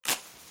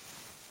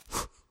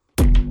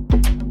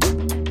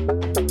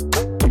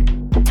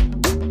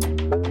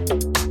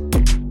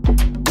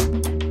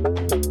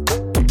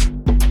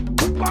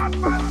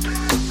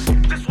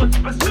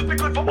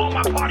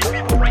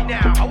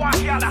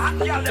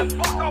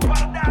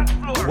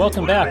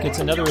Welcome back. It's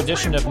another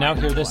edition of Now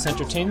Hear This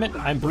Entertainment.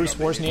 I'm Bruce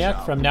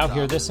Wozniak from Now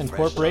Hear This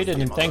Incorporated,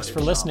 and thanks for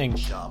listening.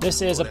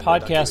 This is a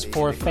podcast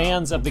for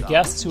fans of the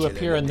guests who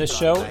appear in this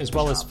show, as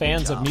well as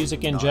fans of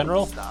music in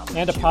general,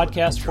 and a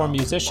podcast for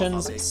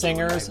musicians,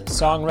 singers,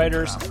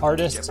 songwriters,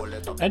 artists,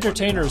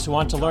 entertainers who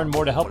want to learn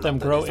more to help them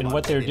grow in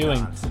what they're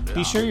doing.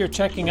 Be sure you're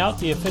checking out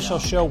the official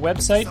show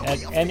website at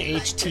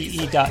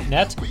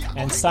NHTE.net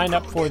and sign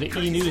up for the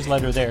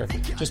e-newsletter there.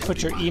 Just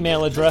put your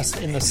email address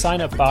in the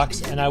sign-up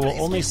box, and I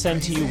will only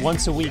send to you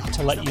once a week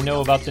to let you know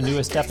about the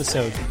newest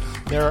episode.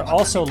 There are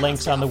also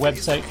links on the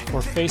website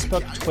for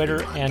Facebook,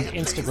 Twitter, and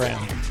Instagram.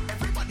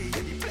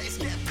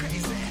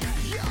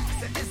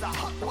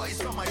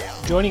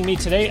 Joining me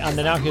today on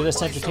the Now Hear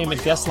This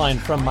Entertainment guest line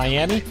from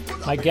Miami,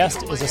 my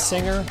guest is a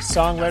singer,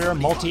 songwriter,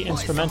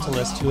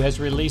 multi-instrumentalist who has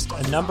released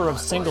a number of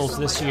singles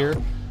this year,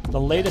 the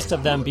latest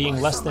of them being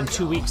less than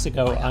 2 weeks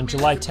ago on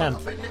July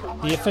 10th.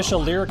 The official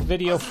lyric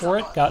video for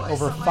it got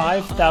over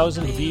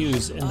 5,000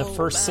 views in the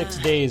first 6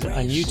 days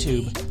on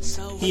YouTube.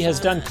 He has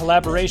done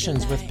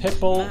collaborations with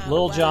Pitbull,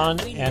 Lil Jon,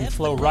 and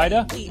Flo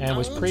Rida, and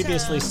was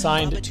previously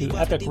signed to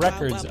Epic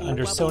Records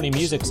under Sony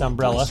Music's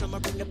umbrella.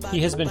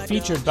 He has been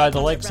featured by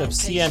the likes of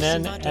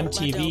CNN,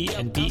 MTV,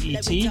 and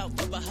BET. He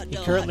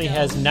currently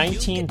has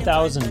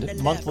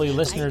 19,000 monthly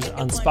listeners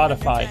on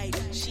Spotify.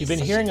 You've been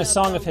hearing a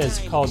song of his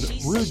called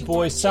Rude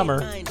Boy Summer.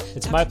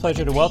 It's my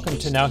pleasure to welcome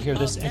to Now Hear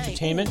This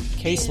Entertainment,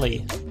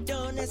 Casely.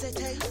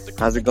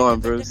 How's it going,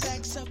 Bruce?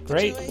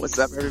 Great. What's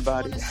up,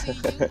 everybody?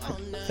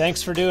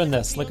 Thanks for doing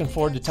this. Looking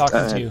forward to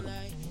talking to you.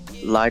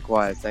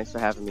 Likewise. Thanks for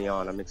having me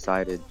on. I'm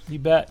excited. You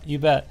bet. You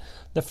bet.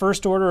 The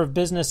first order of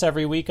business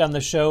every week on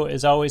the show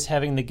is always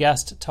having the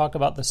guest talk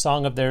about the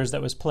song of theirs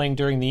that was playing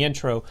during the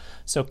intro.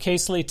 So,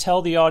 Casely,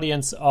 tell the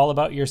audience all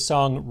about your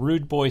song,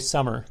 Rude Boy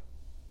Summer.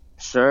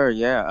 Sure,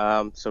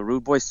 yeah. So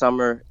Rude Boy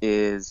Summer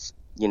is,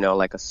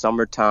 like a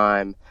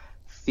summertime,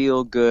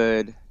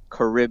 feel-good,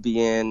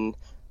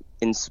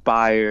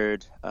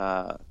 Caribbean-inspired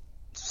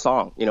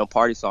song,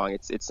 party song.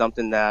 It's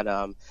something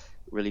that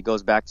really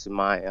goes back to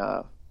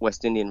my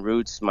West Indian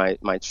roots, my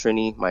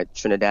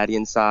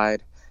Trinidadian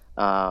side,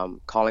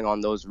 calling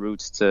on those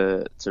roots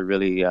to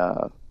really,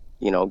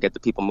 get the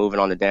people moving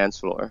on the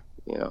dance floor,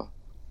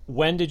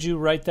 When did you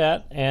write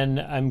that? And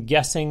I'm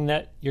guessing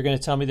that you're going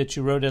to tell me that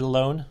you wrote it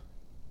alone?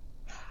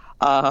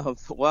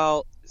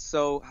 Well,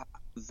 so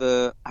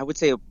I would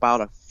say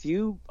about a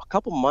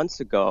couple months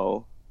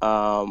ago,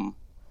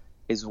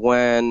 is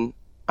when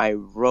I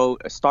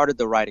started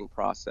the writing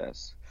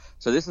process.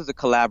 So this is a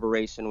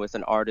collaboration with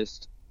an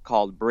artist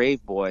called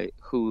Brave Boy,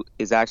 who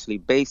is actually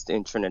based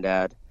in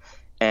Trinidad.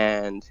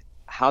 And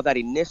how that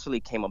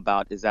initially came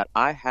about is that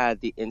I had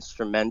a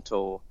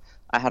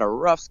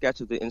rough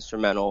sketch of the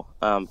instrumental,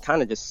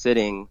 kind of just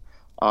sitting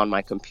on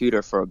my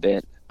computer for a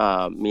bit,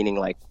 meaning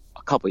like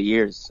a couple of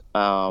years.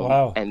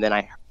 Wow. And then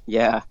I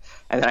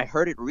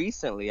heard it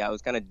recently. I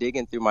was kind of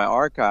digging through my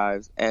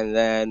archives, and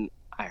then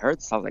I heard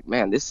this. I was like,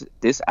 man, this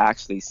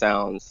actually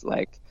sounds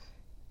like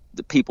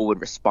the people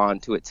would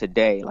respond to it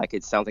today. Like,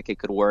 it sounds like it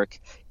could work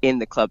in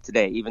the club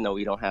today, even though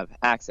we don't have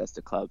access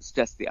to clubs.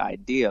 Just the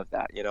idea of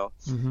that,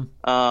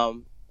 Mm-hmm.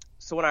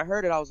 So when I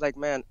heard it, I was like,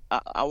 man,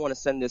 I want to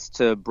send this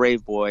to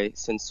Brave Boy,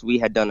 since we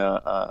had done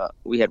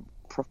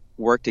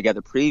worked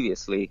together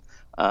previously,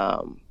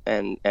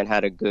 and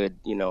had a good,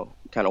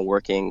 kind of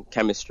working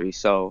chemistry.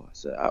 So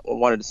I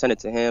wanted to send it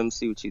to him,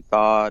 see what he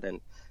thought, and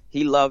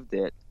he loved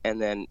it. And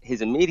then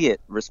his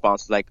immediate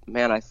response was like,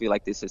 man, I feel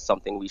like this is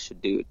something we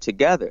should do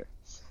together,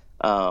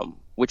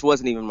 which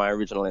wasn't even my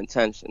original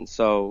intention.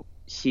 So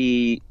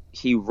he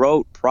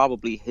wrote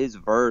probably his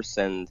verse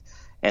and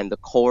the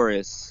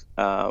chorus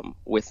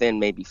within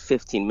maybe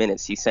 15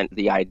 minutes. He sent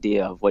the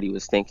idea of what he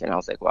was thinking. I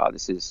was like, wow,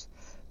 this is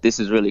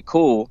really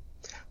cool.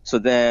 So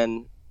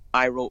then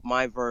I wrote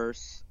my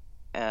verse,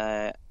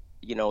 that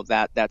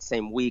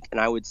same week.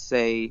 And I would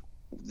say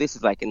this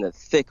is like in the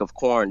thick of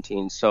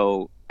quarantine.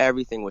 So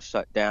everything was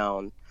shut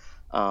down.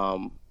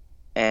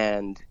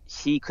 And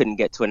he couldn't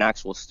get to an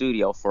actual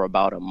studio for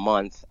about a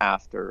month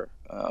after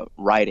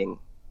writing,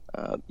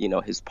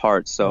 his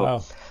part. So,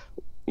 wow.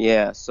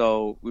 Yeah,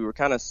 so we were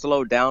kind of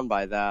slowed down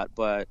by that.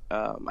 But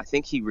I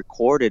think he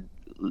recorded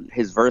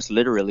his verse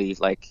literally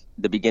like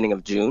the beginning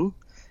of June,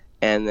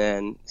 and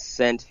then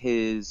sent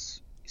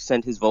his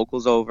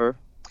vocals over,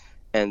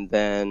 and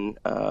then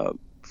I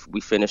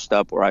finished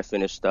up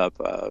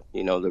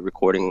the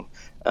recording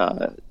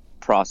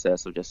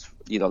process of just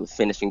the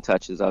finishing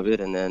touches of it,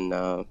 and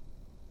then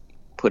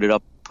put it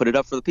up for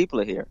the people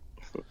to hear.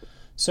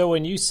 So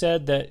when you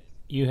said that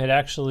you had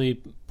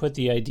actually put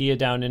the idea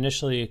down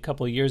initially a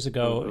couple of years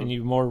ago, mm-hmm. and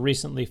you more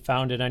recently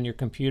found it on your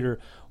computer,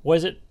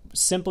 was it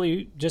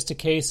simply just a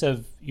case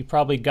of you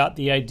probably got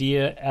the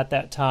idea at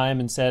that time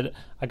and said,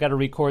 I got to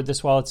record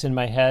this while it's in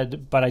my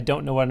head, but I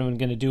don't know what I'm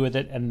going to do with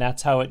it, and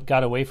that's how it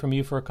got away from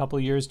you for a couple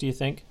of years, do you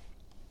think?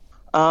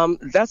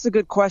 That's a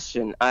good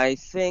question. I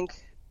think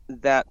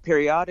that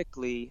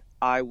periodically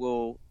I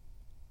will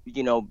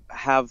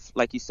have,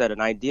 like you said,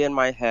 an idea in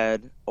my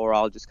head, or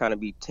I'll just kind of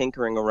be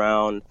tinkering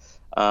around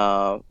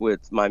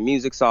with my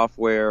music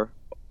software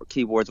or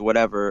keyboards,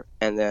 whatever,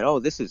 and then, oh,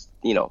 this is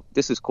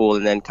cool,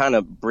 and then kind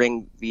of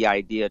bring the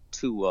idea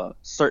to a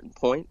certain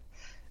point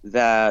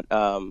that,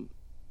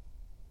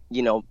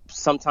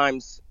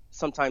 sometimes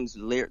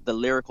the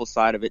lyrical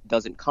side of it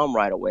doesn't come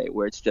right away,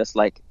 where it's just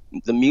like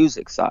the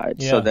music side.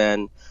 Yeah. So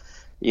then,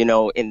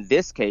 in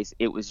this case,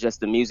 it was just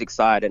the music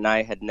side, and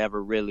I had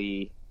never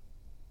really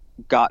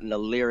gotten a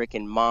lyric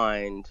in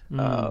mind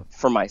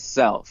for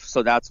myself.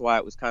 So that's why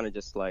it was kind of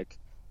just like,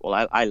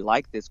 well, I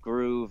like this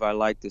groove, I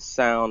like this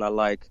sound, I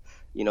like,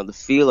 the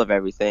feel of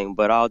everything,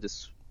 but I'll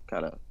just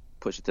kind of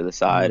push it to the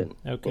side and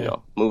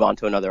move on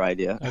to another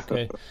idea.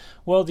 Okay.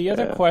 Well, the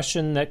other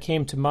question that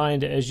came to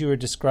mind as you were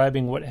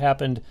describing what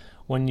happened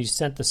when you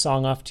sent the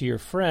song off to your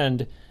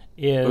friend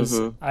is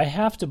I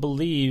have to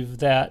believe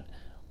that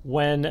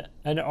when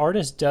an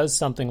artist does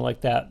something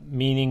like that,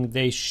 meaning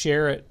they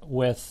share it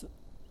with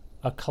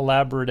a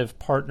collaborative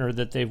partner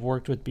that they've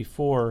worked with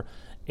before,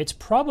 it's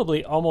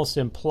probably almost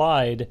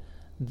implied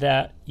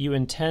that you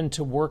intend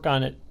to work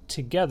on it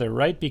together,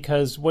 right?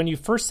 Because when you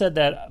first said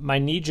that, my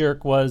knee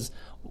jerk was,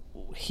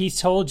 he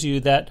told you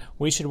that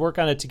we should work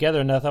on it together,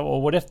 and I thought, well,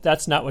 what if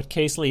that's not what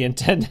Casely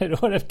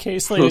intended? What if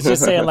Casely was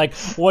just saying, like,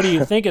 what do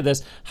you think of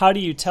this? How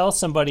do you tell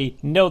somebody,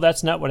 no,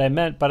 that's not what I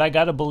meant? But I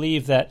got to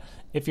believe that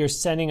if you're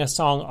sending a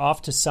song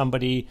off to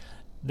somebody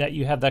that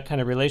you have that kind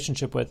of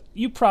relationship with,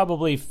 you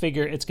probably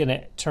figure it's going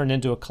to turn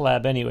into a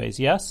collab anyways,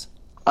 yes?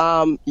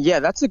 Yeah,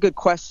 that's a good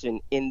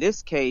question. In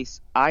this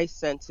case, I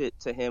sent it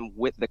to him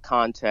with the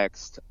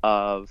context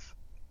of,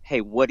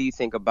 hey, what do you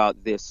think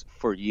about this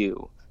for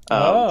you?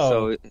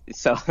 So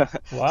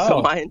wow.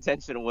 So my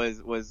intention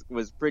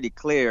was pretty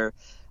clear,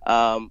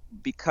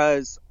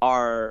 because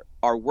our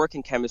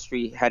working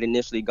chemistry had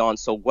initially gone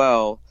so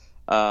well.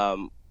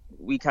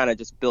 We kind of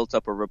just built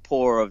up a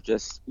rapport of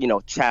just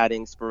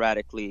chatting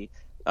sporadically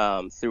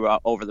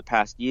throughout over the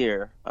past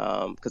year,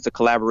 because the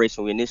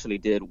collaboration we initially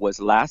did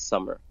was last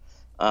summer.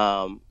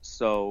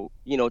 So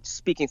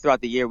speaking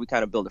throughout the year, we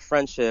kind of built a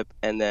friendship,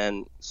 and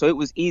then so it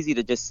was easy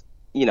to just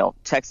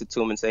text it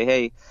to him and say,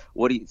 hey,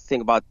 what do you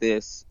think about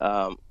this?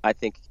 I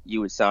think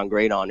you would sound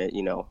great on it.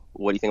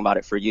 What do you think about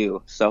it for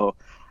you? So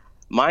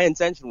my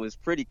intention was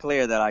pretty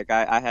clear that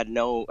I had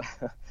no,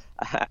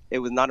 it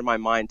was not in my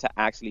mind to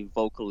actually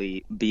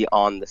vocally be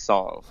on the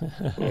song,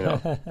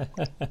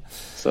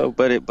 So,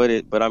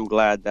 but I'm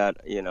glad that,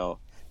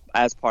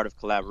 as part of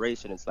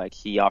collaboration, it's like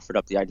he offered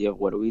up the idea of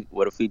what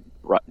if we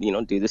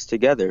do this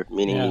together,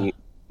 meaning he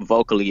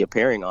vocally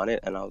appearing on it,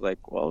 and I was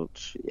like, well,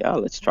 yeah,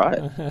 let's try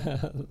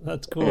it.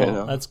 That's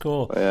cool. That's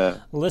cool. Yeah.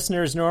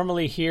 Listeners,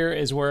 normally here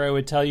is where I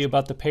would tell you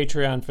about the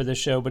Patreon for this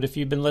show, but if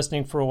you've been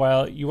listening for a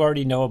while, you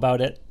already know about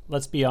it.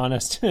 Let's be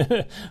honest.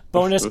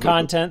 Bonus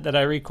content that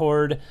I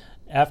record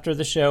after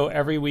the show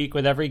every week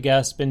with every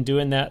guest. Been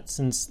doing that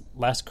since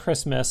last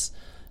Christmas,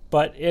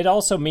 but it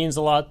also means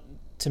a lot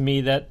to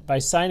me that by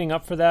signing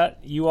up for that,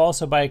 you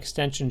also by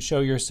extension show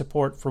your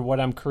support for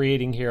what I'm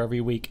creating here every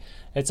week.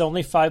 It's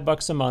only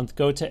 $5 a month.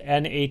 Go to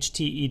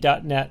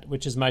nhte.net,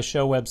 which is my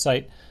show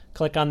website.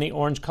 Click on the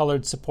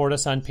orange-colored Support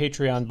Us on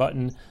Patreon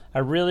button. I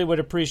really would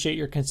appreciate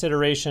your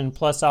consideration.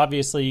 Plus,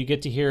 obviously, you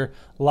get to hear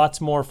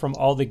lots more from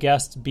all the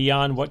guests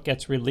beyond what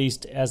gets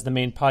released as the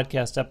main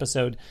podcast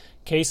episode.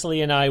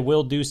 Casely and I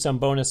will do some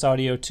bonus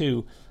audio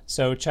too,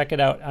 so check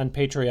it out on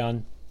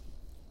Patreon.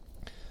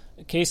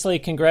 Casely,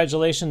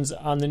 congratulations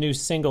on the new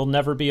single,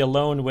 Never Be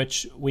Alone,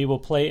 which we will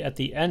play at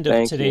the end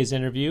of today's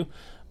interview.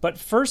 But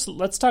first,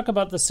 let's talk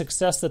about the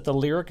success that the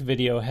lyric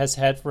video has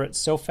had for it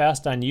so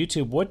fast on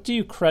YouTube. What do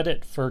you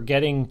credit for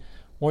getting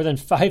more than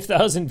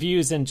 5,000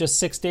 views in just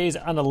 6 days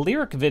on a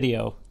lyric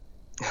video?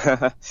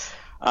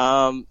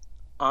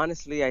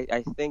 Honestly,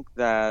 I think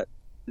that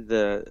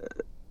no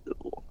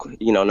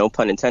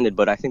pun intended,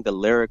 but I think the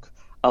lyric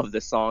of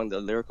the song, the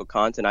lyrical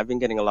content, I've been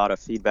getting a lot of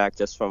feedback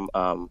just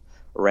from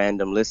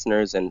random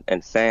listeners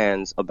and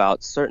fans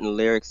about certain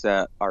lyrics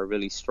that are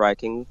really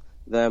striking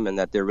them and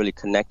that they're really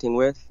connecting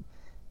with.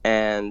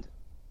 And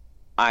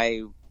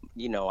I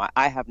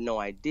have no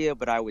idea,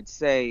 but I would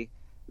say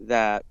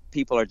that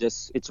people are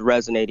it's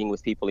resonating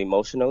with people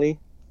emotionally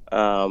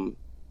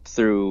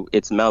through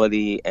its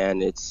melody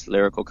and its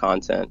lyrical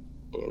content.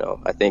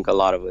 I think a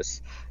lot of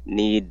us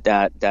need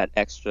that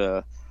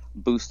extra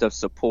boost of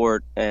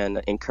support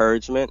and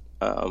encouragement,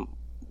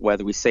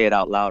 whether we say it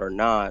out loud or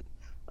not.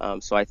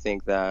 So I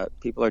think that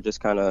people are just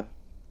kind of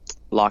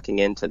locking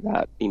into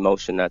that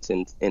emotion that's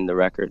in the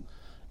record.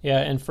 Yeah,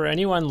 and for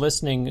anyone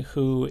listening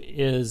who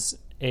is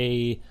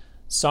a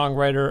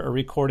songwriter or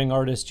recording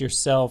artist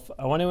yourself,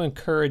 I want to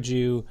encourage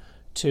you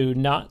to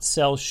not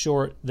sell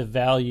short the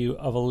value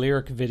of a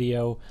lyric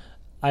video.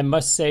 I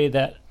must say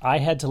that I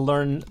had to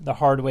learn the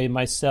hard way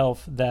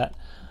myself that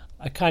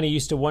I kind of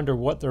used to wonder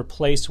what their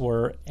place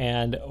were,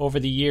 and over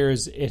the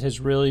years it has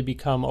really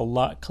become a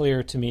lot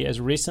clearer to me. As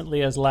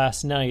recently as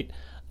last night,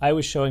 I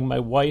was showing my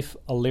wife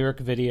a lyric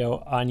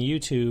video on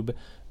YouTube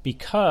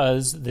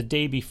because the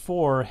day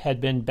before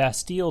had been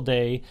Bastille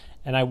Day,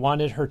 and I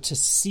wanted her to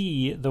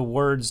see the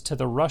words to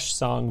the Rush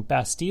song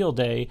Bastille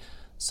Day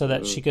so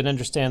that she could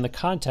understand the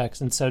context.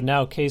 And so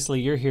now,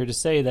 Casely, you're here to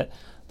say that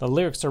the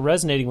lyrics are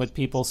resonating with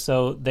people,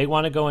 so they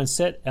want to go and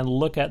sit and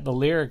look at the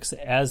lyrics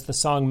as the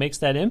song makes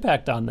that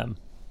impact on them.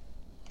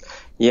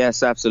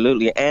 Yes,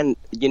 absolutely. And,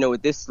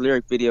 with this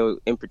lyric video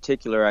in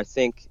particular, I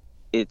think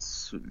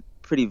it's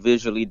pretty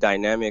visually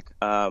dynamic.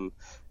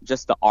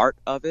 Just the art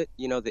of it,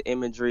 the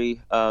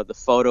imagery, the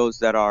photos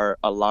that are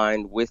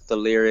aligned with the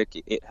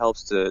lyric, it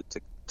helps to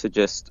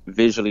just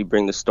visually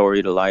bring the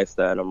story to life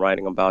that I'm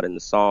writing about in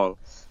the song.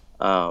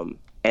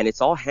 And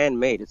it's all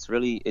handmade. It's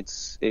really,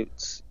 it's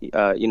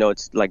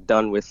like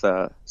done with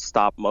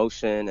stop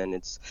motion, and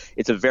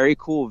it's a very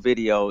cool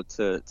video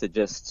to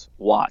just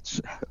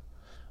watch.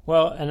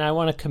 Well, and I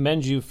want to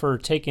commend you for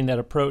taking that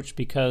approach,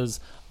 because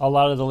a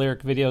lot of the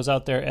lyric videos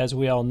out there, as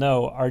we all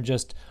know, are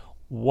just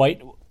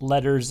white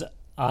letters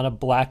on a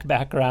black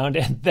background,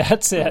 and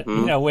that's it.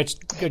 Which,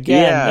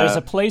 again, there's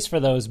a place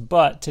for those,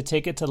 but to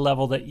take it to the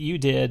level that you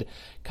did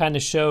kind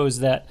of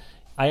shows that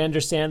I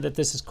understand that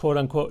this is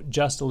quote-unquote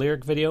just a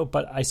lyric video,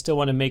 but I still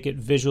want to make it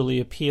visually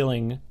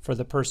appealing for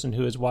the person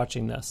who is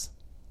watching this.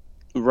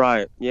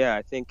 Right. Yeah,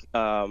 I think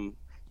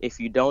if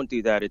you don't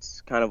do that,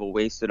 it's kind of a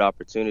wasted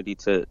opportunity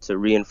to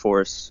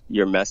reinforce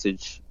your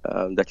message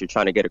that you're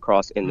trying to get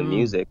across in the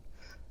music,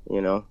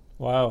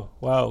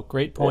 Wow.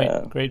 Great point.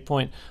 Yeah. Great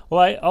point.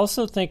 Well, I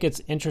also think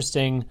it's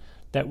interesting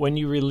that when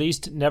you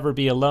released Never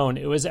Be Alone,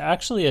 it was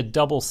actually a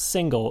double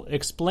single.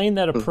 Explain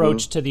that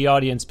approach to the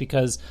audience,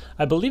 because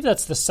I believe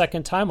that's the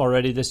second time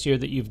already this year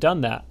that you've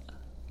done that.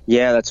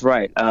 Yeah, that's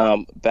right.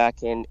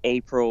 Back in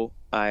April,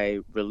 I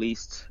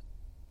released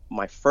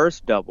my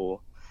first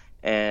double,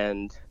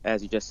 and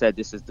as you just said,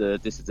 this is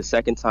the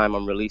second time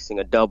I'm releasing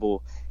a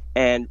double.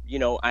 And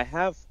I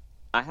have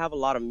a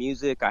lot of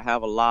music. I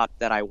have a lot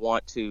that I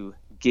want to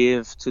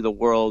give to the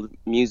world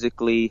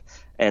musically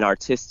and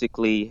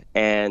artistically,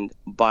 and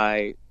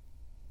by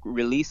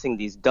releasing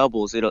these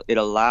doubles, it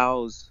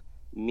allows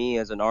me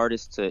as an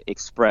artist to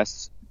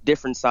express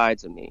different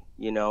sides of me,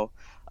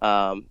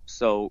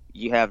 so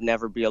you have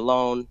Never Be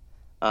Alone.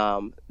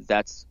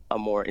 That's a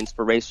more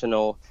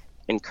inspirational,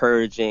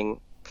 encouraging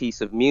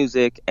piece of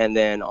music, and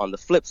then on the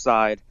flip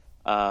side,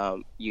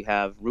 you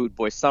have Rude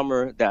Boy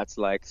Summer, that's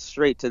like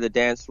straight to the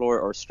dance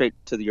floor or straight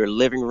to your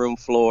living room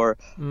floor,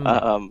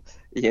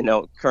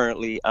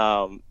 currently,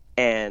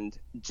 and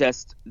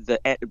just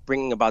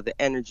bringing about the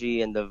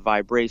energy and the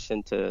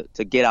vibration to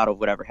get out of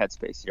whatever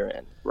headspace you're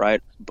in,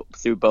 right?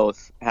 Through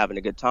both having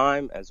a good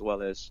time as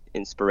well as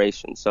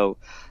inspiration. So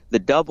the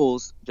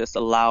doubles just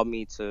allow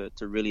me to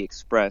really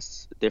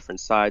express different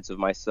sides of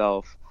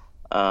myself,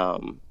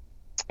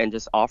 and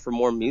just offer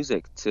more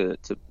music to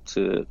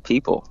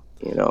people,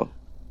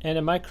 And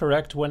am I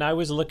correct? When I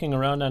was looking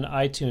around on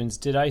iTunes,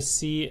 did I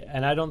see,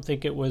 and I don't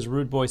think it was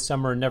Rude Boy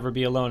Summer, Never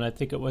Be Alone, I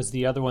think it was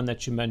the other one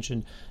that you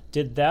mentioned.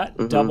 Did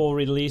that double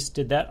release,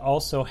 did that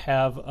also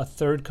have a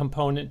third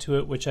component to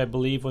it, which I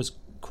believe was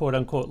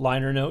quote-unquote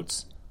liner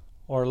notes,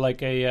 or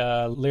like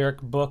a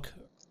lyric book?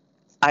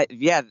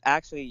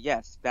 Actually,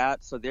 yes.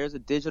 So there's a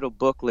digital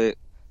booklet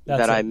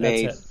that I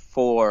made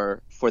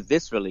for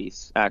this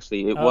release,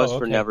 actually. It was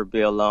for Never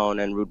Be Alone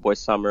and Rude Boy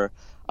Summer.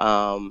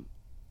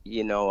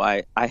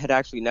 I had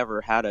actually never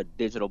had a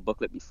digital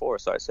booklet before,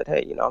 so I said,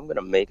 hey, I'm going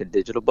to make a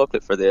digital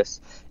booklet for this,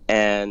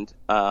 and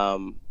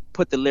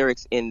put the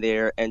lyrics in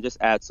there and just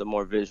add some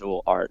more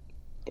visual art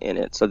in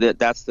it. So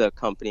that's the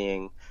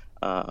accompanying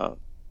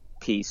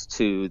piece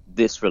to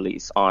this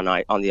release on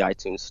the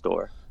iTunes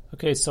store.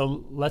 Okay,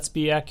 so let's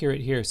be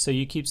accurate here. So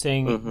you keep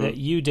saying that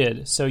you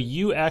did. So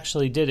you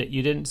actually did it.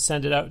 You didn't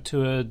send it out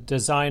to a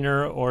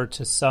designer or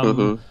to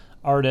some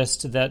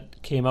artist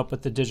that came up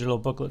with the digital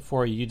booklet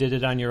for you. You did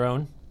it on your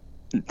own?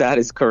 That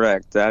is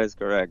correct. I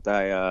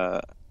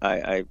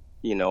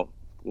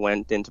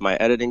went into my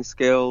editing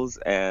skills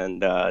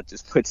and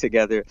just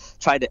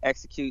tried to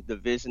execute the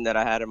vision that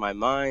I had in my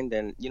mind.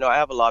 And I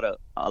have a lot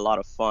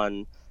of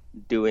fun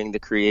doing the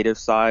creative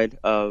side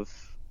of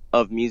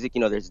music.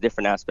 There's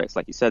different aspects,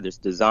 like you said. There's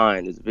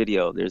design, there's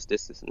video, there's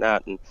this and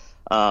that, and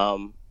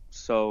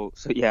so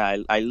yeah,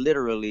 I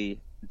literally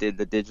did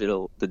the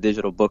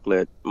digital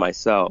booklet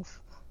myself,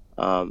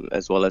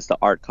 as well as the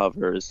art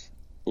covers,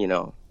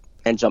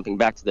 And jumping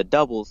back to the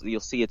doubles,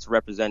 you'll see it's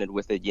represented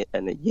with a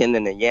yin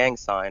and a yang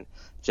sign,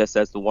 just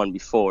as the one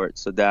before it.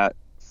 So that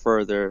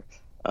further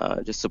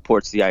just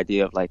supports the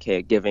idea of like,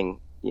 hey, giving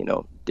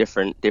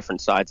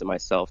different sides of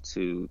myself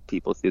to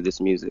people through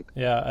this music.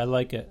 Yeah, I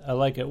like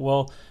it.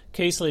 Well,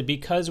 Casely,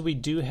 because we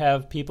do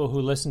have people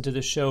who listen to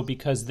the show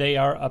because they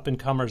are up and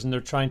comers and they're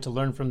trying to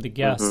learn from the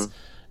guests.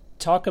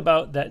 Talk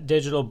about that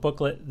digital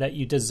booklet that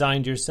you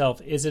designed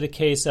yourself. Is it a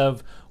case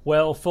of,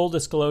 well, full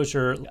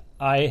disclosure,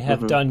 I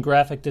have done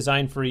graphic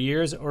design for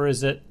years, or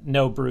is it,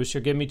 no, Bruce,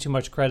 you're giving me too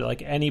much credit?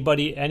 Like any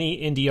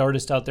indie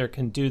artist out there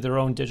can do their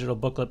own digital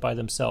booklet by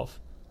themselves.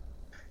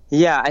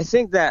 Yeah, I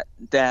think that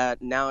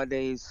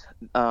nowadays,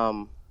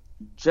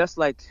 just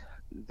like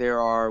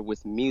there are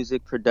with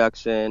music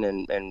production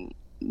and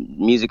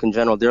music in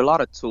general, there are a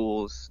lot of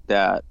tools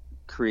that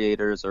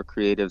creators or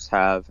creatives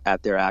have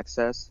at their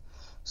access.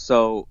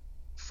 So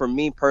for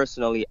me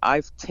personally,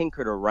 I've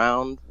tinkered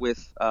around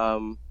with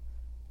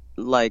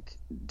like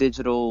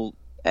digital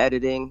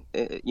editing,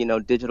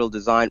 digital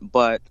design,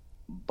 but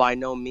by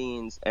no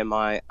means am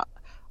I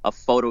a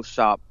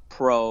Photoshop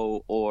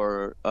pro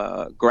or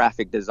a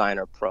graphic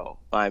designer pro.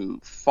 I'm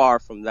far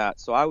from that.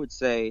 So I would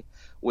say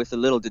with a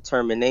little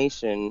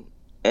determination,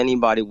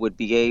 anybody would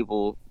be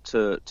able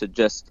to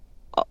just,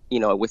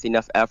 with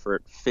enough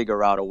effort,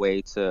 figure out a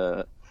way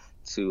to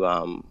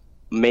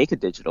make a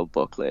digital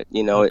booklet.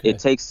 It Okay.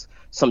 takes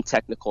some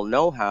technical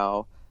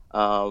know-how,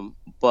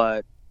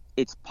 but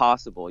it's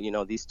possible.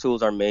 These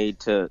tools are made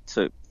to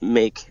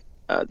make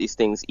these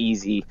things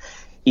easy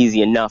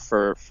enough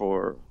for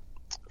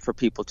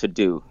people to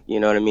do. You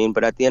know what I mean?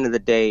 But at the end of the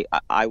day,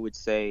 I would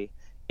say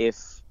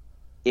if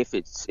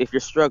if you're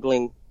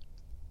struggling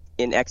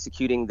in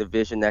executing the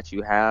vision that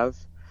you have,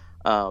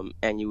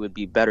 and you would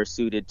be better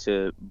suited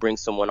to bring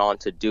someone on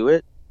to do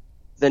it,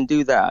 then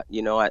do that.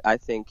 I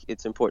think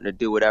it's important to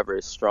do whatever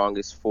is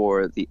strongest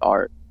for the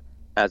art,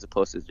 as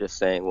opposed to just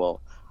saying,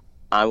 well,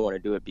 I want to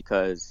do it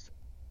because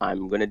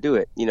I'm going to do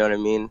it. You know what I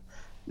mean?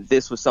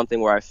 This was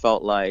something where I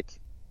felt like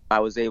I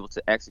was able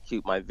to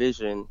execute my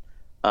vision,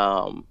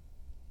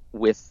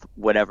 with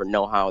whatever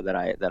know-how that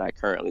I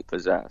currently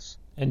possess.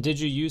 And did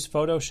you use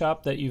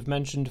Photoshop? That you've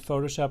mentioned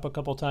Photoshop a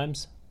couple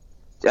times.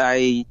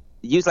 I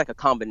use like a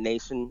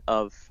combination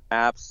of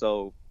apps.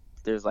 So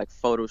there's like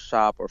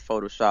Photoshop or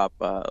Photoshop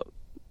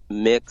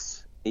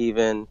Mix,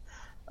 even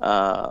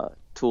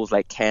tools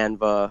like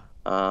Canva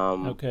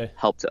Okay.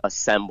 help to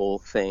assemble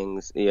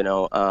things.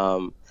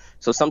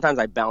 So sometimes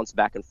I bounce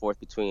back and forth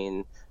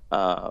between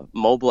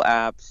mobile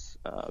apps,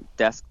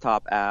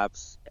 desktop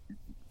apps,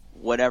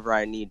 whatever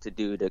I need to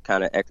do to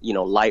kind of,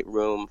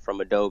 Lightroom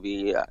from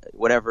Adobe,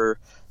 whatever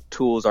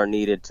tools are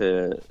needed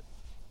to,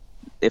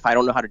 if I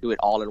don't know how to do it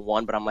all in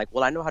one, but I'm like,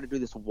 well, I know how to do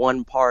this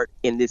one part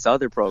in this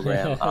other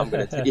program. I'm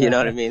going to, you know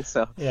what I mean?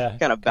 So Yeah,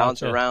 kind of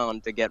bounce gotcha.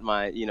 around to get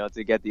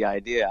to get the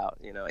idea out,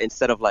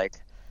 instead of like,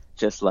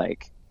 just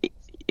like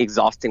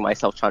exhausting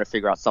myself trying to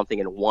figure out something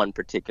in one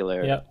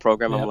particular Yep.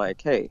 program. I'm Yep.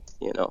 like, hey,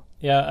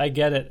 Yeah, I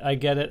get it. I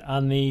get it.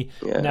 On the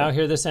yeah. Now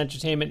Hear This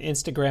Entertainment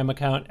Instagram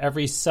account,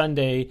 every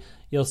Sunday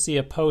you'll see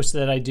a post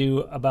that I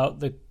do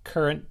about the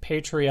current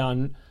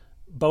Patreon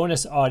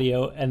bonus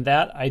audio, and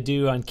that I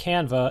do on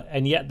Canva.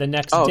 And yet the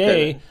next Oh,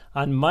 day, okay.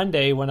 on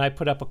Monday, when I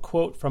put up a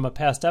quote from a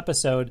past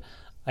episode,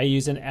 I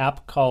use an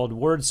app called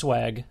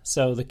WordSwag.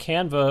 So the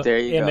Canva There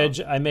you go. image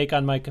I make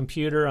on my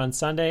computer on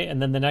Sunday, and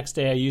then the next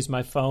day I use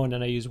my phone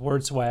and I use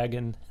WordSwag,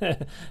 and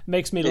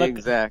makes me look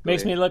Exactly.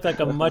 makes me look like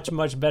a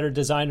much better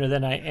designer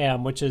than I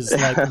am, which is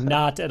like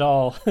not at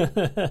all.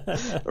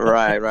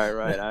 Right.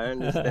 I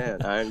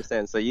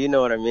understand. So you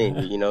know what I mean.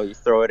 You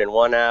throw it in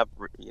one app,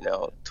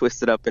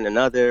 twist it up in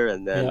another,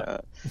 and then,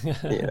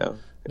 Yeah.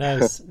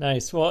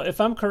 Nice. Well, if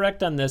I'm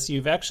correct on this,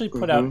 you've actually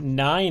put out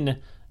 9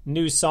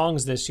 new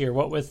songs this year.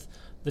 What with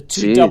the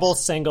 2 Jeez. double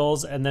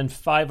singles and then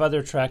 5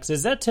 other tracks.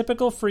 Is that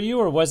typical for you,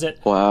 or was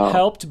it Wow.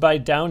 helped by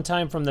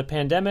downtime from the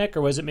pandemic,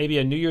 or was it maybe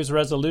a New Year's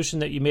resolution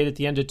that you made at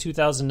the end of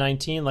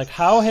 2019? Like,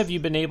 how have you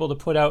been able to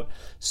put out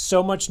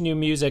so much new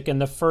music in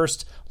the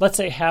first, let's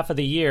say, half of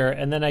the year?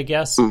 And then I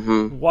guess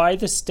why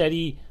the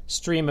steady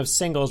stream of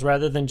singles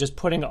rather than just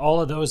putting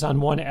all of those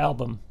on one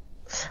album?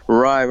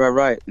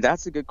 Right.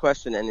 That's a good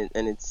question, and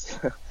it's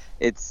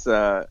it's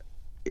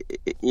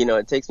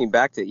it takes me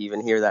back to even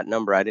hear that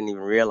number. I didn't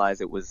even realize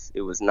it was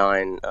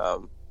 9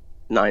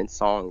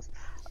 songs.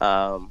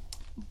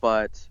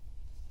 But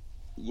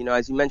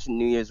as you mentioned,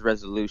 New Year's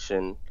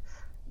resolution,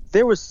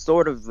 there was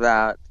sort of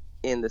that,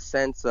 in the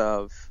sense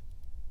of,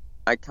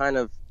 I kind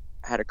of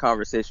had a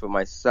conversation with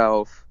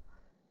myself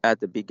at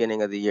the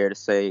beginning of the year to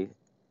say,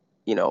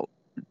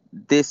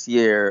 this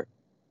year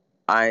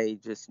I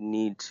just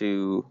need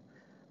to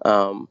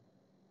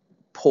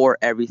pour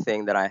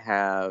everything that I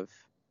have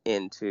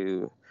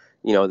into,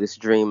 this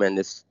dream and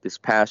this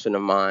passion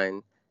of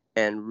mine,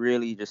 and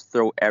really just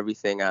throw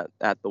everything at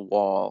the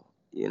wall,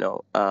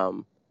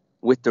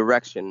 with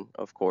direction,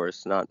 of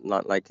course, not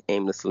like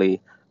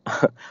aimlessly,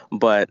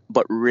 but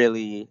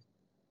really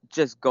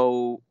just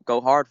go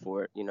hard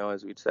for it.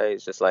 As we'd say,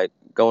 it's just like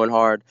going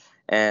hard.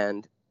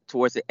 And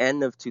towards the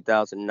end of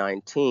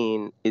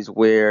 2019 is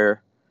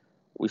where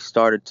we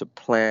started to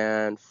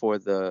plan for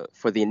the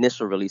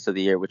initial release of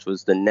the year, which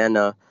was the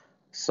Nena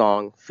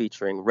song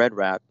featuring Red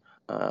Rat,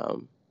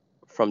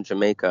 from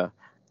Jamaica.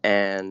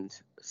 And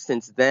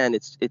since then,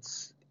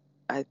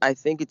 I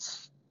think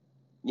it's,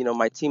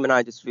 my team and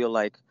I just feel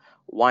like,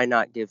 why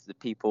not give the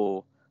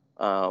people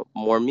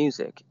more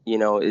music?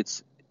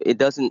 It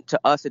doesn't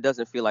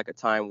feel like a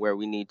time where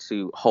we need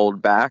to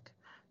hold back.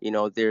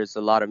 There's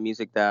a lot of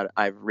music that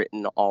I've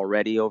written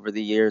already over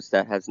the years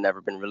that has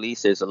never been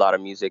released. There's a lot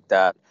of music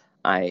that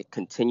I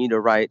continue to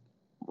write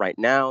right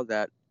now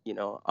that,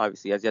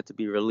 obviously has yet to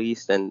be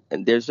released. And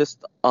there's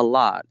just a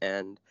lot.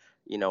 And,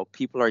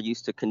 people are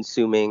used to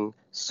consuming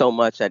so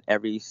much at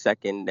every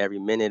second, every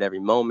minute, every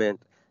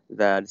moment,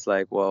 that it's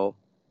like, well,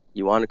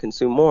 you want to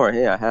consume more?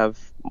 Hey, I have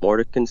more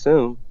to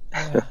consume.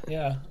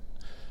 Yeah.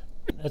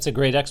 That's a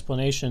great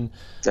explanation.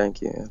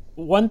 Thank you.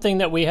 One thing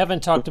that we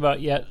haven't talked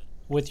about yet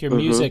with your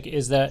music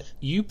is that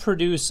you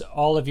produce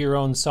all of your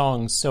own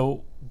songs.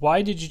 So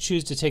why did you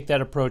choose to take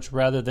that approach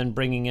rather than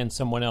bringing in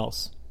someone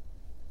else?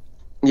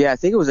 Yeah, I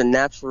think it was a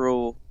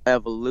natural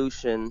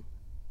evolution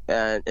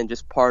and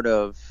just part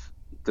of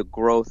the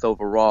growth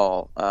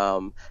overall.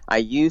 I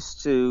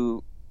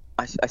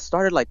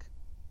started like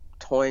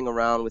toying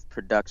around with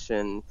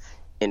production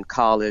in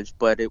college,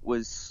 but it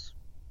was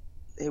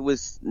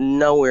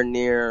nowhere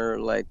near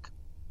like,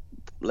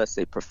 let's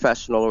say,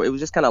 professional. It was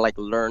just kind of like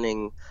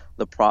learning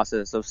the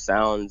process of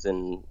sounds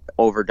and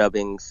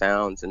overdubbing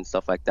sounds and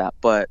stuff like that.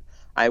 But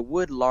I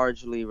would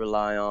largely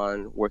rely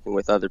on working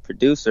with other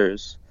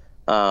producers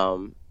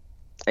and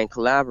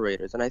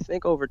collaborators. And I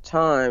think over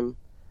time,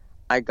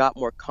 I got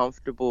more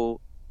comfortable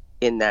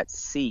in that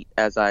seat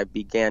as I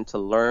began to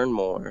learn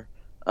more.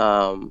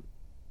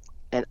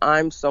 And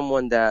I'm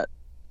someone that,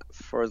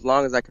 for as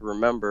long as I can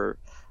remember,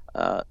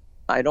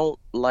 I don't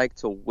like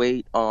to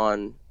wait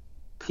on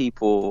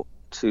people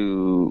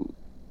to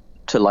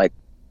like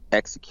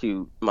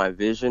execute my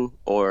vision,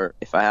 or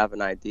if I have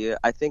an idea.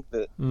 I think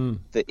the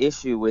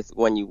issue with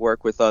when you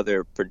work with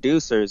other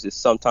producers is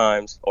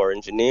sometimes, or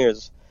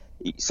engineers,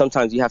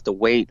 sometimes you have to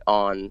wait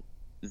on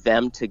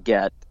them to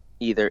get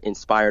either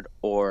inspired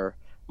or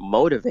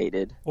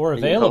motivated or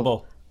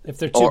available. If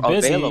they're too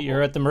busy, available.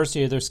 You're at the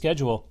mercy of their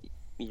schedule.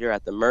 You're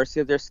at the mercy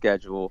of their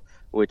schedule,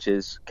 which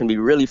can be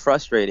really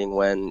frustrating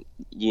when,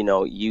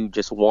 you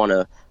just want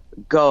to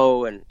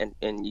go and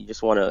you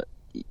just want to,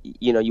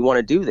 you want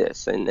to do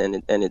this, and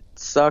it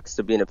sucks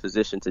to be in a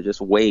position to just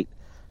wait.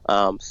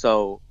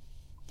 So,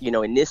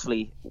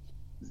 initially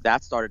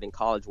that started in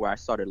college, where I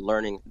started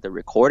learning the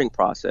recording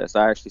process.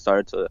 I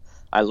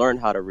learned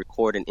how to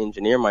record and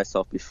engineer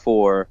myself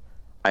before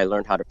I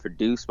learned how to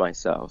produce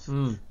myself.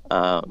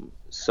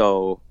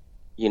 So,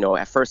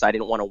 at first I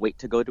didn't want to wait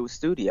to go to a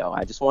studio.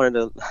 I just wanted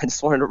to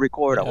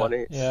record.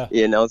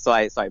 So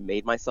I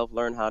made myself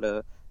learn how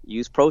to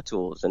use Pro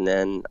Tools, and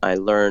then I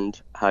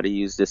learned how to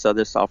use this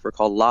other software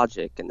called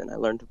Logic, and then I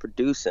learned to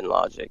produce in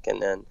Logic,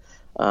 and then,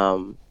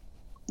 and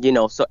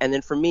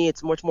then for me,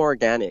 it's much more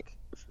organic,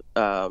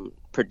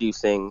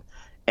 producing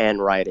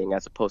and writing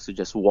as opposed to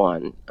just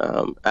one.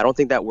 I don't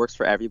think that works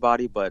for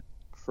everybody, but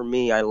for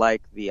me, I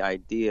like the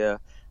idea.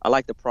 I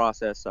like the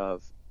process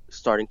of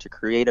starting to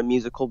create a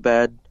musical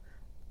bed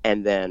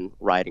and then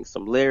writing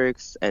some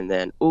lyrics, and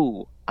then,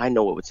 ooh, I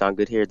know what would sound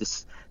good here.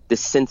 This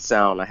synth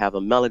sound, I have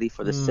a melody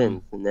for the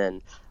synth, and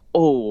then,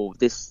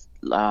 this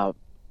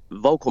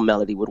vocal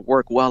melody would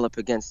work well up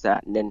against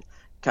that, and then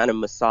kind of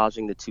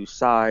massaging the two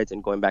sides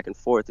and going back and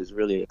forth is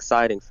really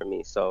exciting for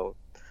me. So,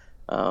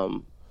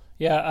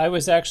 yeah, I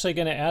was actually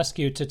going to ask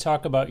you to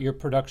talk about your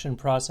production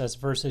process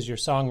versus your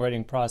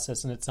songwriting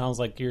process, and it sounds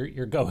like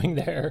you're going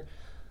there.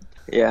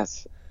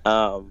 Yes.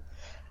 So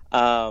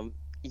the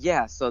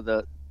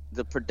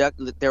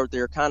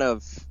they're kind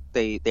of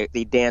they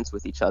dance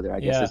with each other, I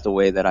guess is the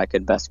way that I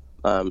could best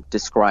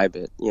describe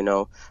it.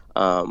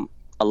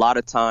 A lot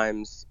of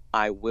times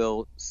I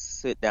will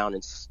sit down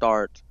and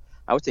start.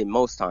 I would say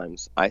most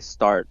times I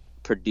start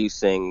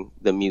producing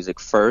the music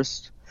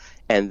first,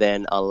 and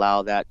then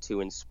allow that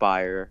to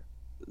inspire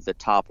the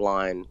top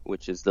line,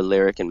 which is the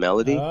lyric and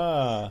melody.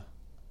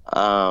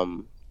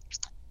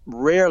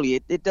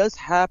 Rarely, it does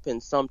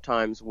happen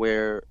sometimes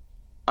where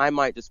I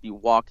might just be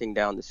walking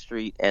down the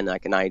street and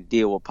like an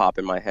idea will pop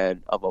in my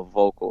head of a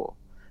vocal.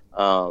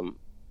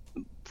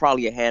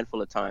 Probably a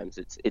handful of times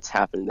it's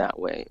happened that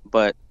way.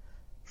 But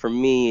for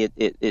me,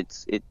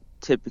 it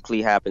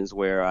typically happens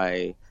where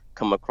I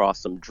come across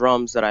some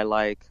drums that I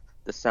like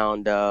the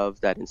sound of,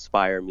 that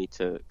inspire me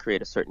to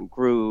create a certain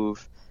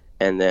groove,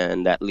 and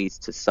then that leads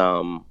to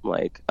some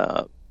like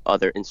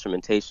other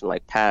instrumentation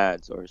like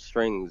pads or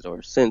strings or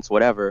synths,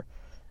 whatever.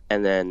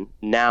 And then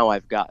now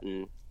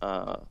I'm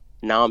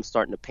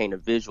starting to paint a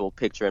visual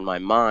picture in my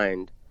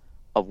mind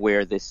of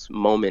where this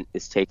moment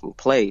is taking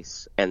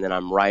place, and then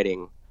I'm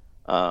writing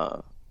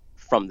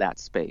from that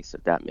space,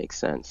 if that makes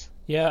sense.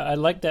 Yeah, I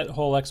like that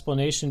whole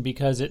explanation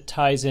because it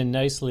ties in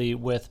nicely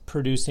with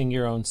producing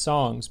your own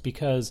songs,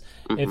 because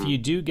if you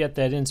do get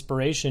that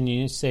inspiration,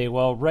 you say,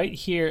 well, right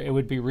here it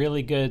would be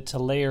really good to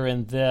layer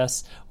in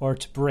this or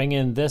to bring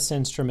in this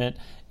instrument.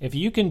 If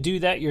you can do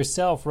that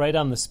yourself right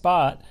on the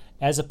spot,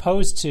 as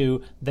opposed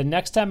to the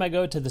next time I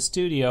go to the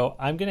studio,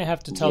 I'm going to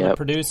have to tell the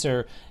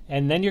producer,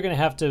 and then you're going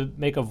to have to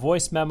make a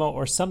voice memo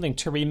or something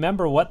to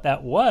remember what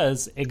that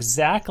was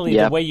exactly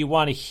the way you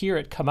want to hear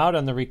it come out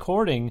on the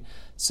recording.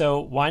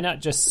 So why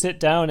not just sit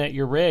down at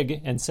your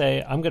rig and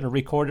say, I'm going to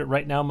record it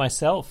right now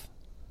myself?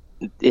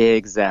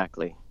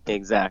 Exactly.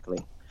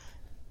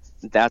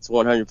 That's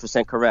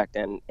 100% correct.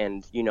 And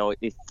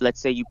if let's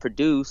say you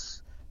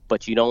produce,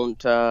 but you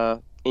don't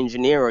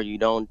engineer, or you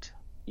don't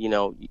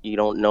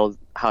know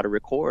how to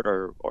record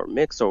or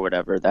mix or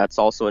whatever, that's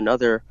also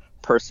another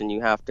person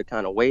you have to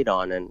kind of wait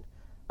on. And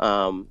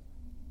I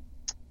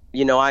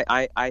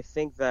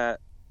think that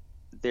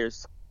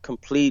there's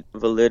complete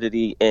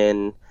validity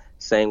in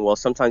saying, well,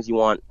 sometimes you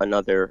want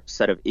another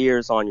set of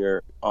ears on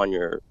your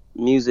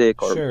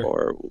music or Sure.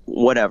 or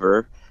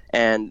whatever.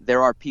 And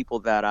there are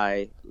people that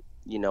I,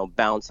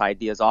 bounce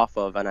ideas off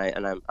of, and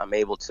I'm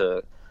able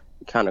to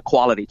kind of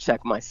quality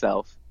check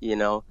myself,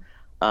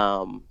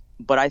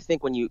 But I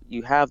think when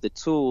you have the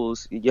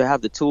tools, you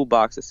have the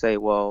toolbox to say,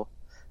 well,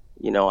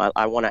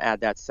 I want to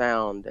add that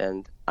sound,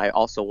 and I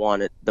also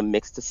want the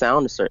mix to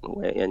sound a certain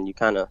way, and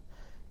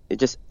it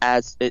just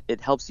adds,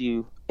 it helps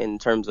you in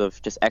terms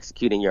of just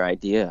executing your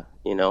idea,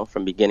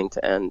 from beginning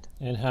to end.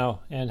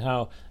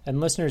 And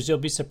listeners, you'll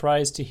be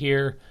surprised to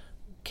hear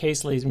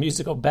Casely's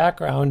musical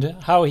background,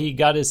 how he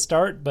got his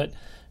start. But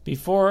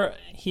before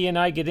he and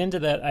I get into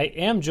that, I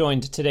am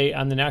joined today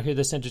on the Now Hear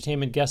This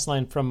Entertainment guest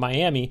line from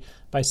Miami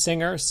by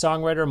singer,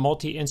 songwriter,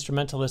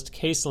 multi-instrumentalist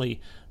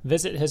Casely.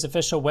 Visit his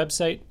official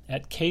website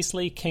at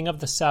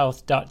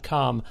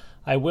CaselyKingoftheSouth.com.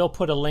 I will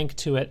put a link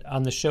to it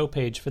on the show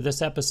page for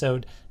this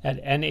episode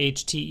at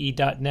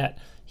NHTE.net.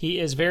 He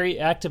is very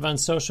active on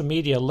social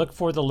media. Look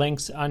for the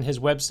links on his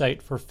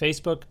website for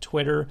Facebook,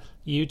 Twitter,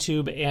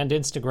 YouTube, and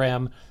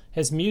Instagram.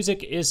 His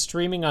music is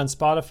streaming on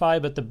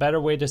Spotify, but the better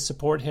way to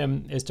support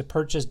him is to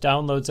purchase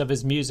downloads of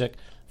his music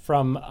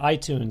from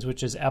iTunes,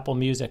 which is Apple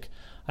Music.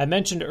 I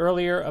mentioned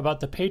earlier about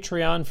the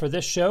Patreon for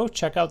this show.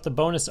 Check out the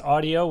bonus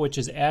audio, which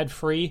is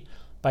ad-free,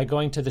 by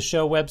going to the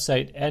show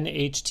website,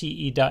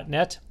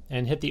 nhte.net,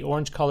 and hit the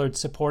orange-colored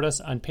Support Us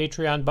on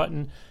Patreon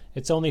button.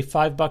 It's only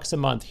 $5 a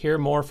month. Hear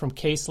more from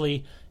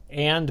Casely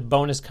and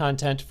bonus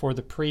content for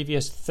the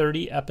previous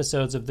 30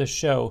 episodes of this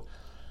show.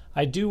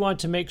 I do want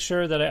to make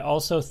sure that I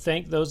also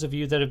thank those of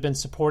you that have been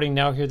supporting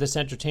Now Hear This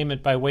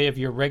Entertainment by way of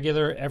your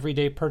regular,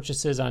 everyday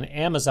purchases on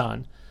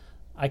Amazon.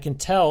 I can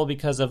tell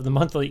because of the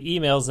monthly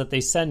emails that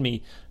they send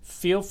me.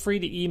 Feel free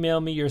to email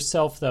me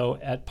yourself, though,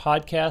 at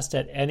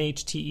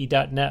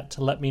podcast@nhte.net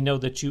to let me know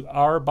that you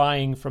are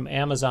buying from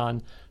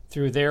Amazon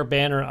through their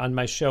banner on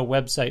my show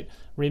website.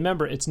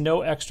 Remember, it's no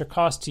extra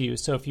cost to you,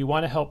 so if you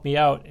want to help me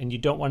out and you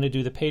don't want to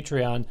do the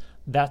Patreon,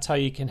 that's how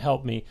you can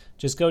help me.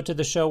 Just go to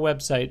the show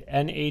website,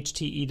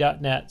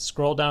 nhte.net,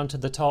 scroll down to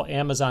the tall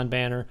Amazon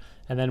banner,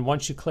 and then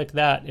once you click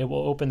that, it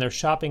will open their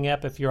shopping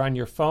app if you're on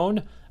your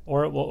phone,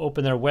 or it will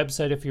open their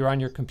website if you're on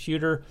your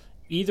computer.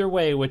 Either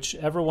way,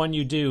 whichever one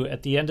you do,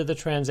 at the end of the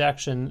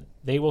transaction,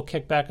 they will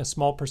kick back a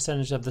small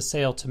percentage of the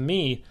sale to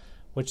me,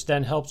 which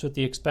then helps with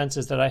the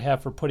expenses that I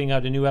have for putting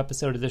out a new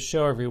episode of this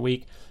show every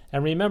week.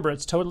 And remember,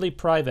 it's totally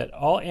private.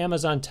 All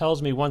Amazon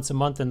tells me once a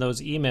month in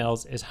those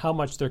emails is how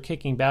much they're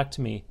kicking back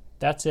to me.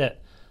 That's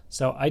it.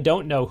 So I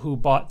don't know who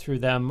bought through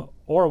them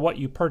or what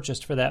you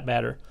purchased for that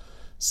matter.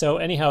 So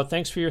anyhow,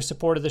 thanks for your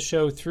support of the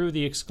show through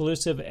the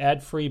exclusive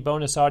ad-free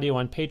bonus audio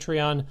on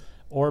Patreon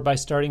or by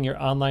starting your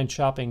online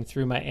shopping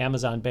through my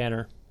Amazon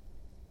banner.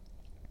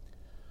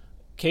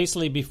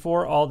 Casely,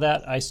 before all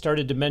that, I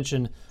started to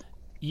mention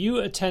you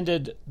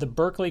attended the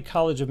Berklee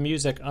College of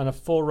Music on a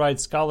full-ride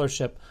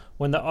scholarship.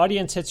 When the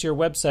audience hits your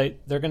website,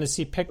 they're going to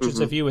see pictures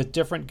of you with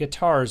different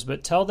guitars,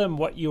 but tell them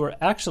what you were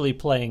actually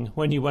playing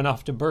when you went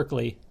off to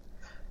Berklee.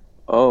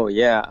 Oh,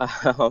 yeah.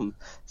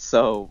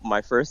 So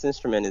my first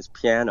instrument is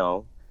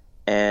piano,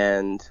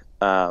 and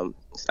I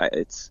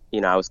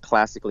was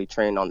classically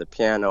trained on the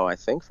piano, I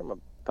think from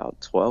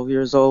about 12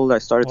 years old. I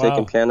started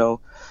taking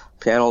piano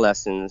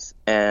lessons,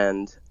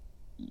 and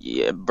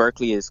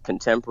Berklee is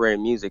contemporary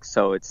music,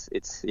 so it's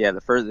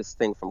the furthest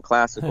thing from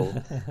classical.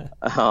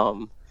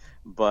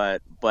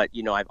 But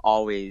I've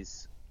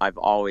always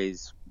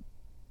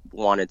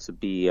wanted to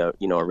be a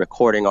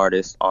recording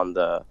artist on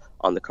the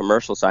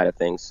commercial side of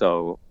things.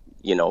 So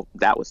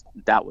Berklee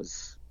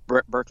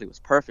was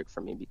perfect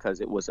for me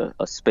because it was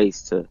a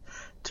space to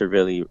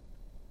really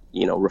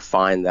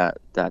refine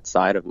that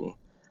side of me.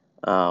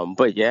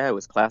 But yeah, it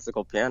was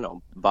classical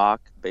piano. Bach,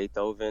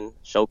 Beethoven,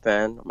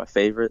 Chopin are my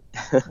favorite.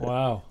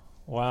 Wow.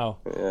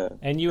 Yeah.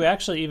 And you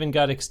actually even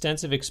got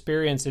extensive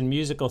experience in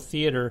musical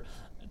theater.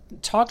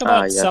 Talk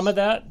about yes. some of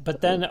that,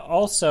 but then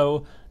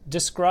also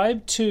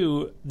describe,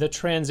 too, the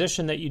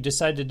transition that you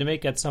decided to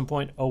make at some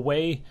point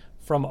away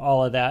from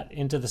all of that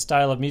into the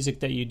style of music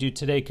that you do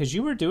today, because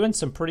you were doing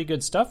some pretty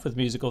good stuff with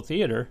musical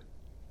theater.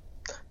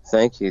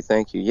 Thank you.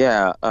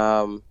 Yeah.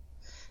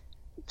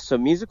 So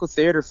musical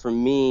theater for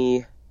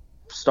me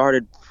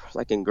started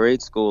like in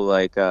grade school,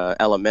 like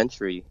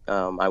elementary.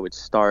 I would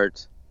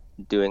start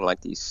doing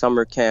like these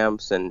summer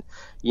camps, and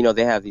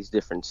they have these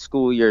different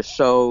school year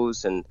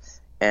shows, and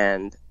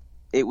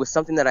it was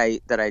something that I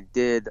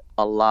did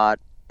a lot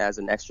as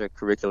an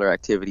extracurricular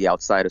activity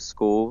outside of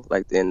school,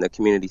 like in the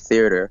community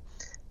theater.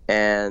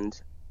 And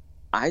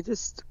I'm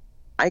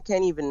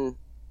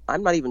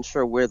not even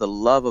sure where the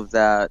love of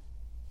that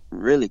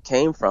really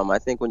came from. I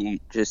think when you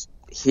just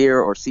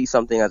hear or see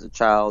something as a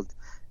child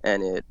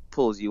and it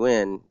pulls you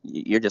in,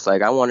 you're just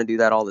like, I want to do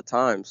that all the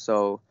time.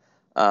 So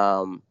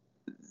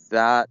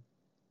that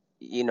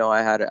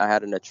I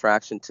had an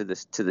attraction to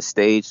the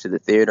stage, to the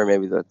theater,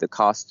 maybe the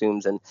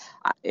costumes, and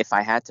if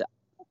I had to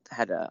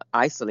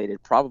isolate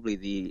it,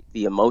 probably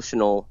the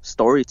emotional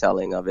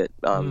storytelling of it,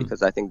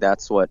 because I think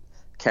that's what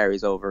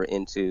carries over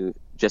into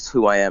just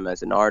who I am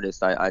as an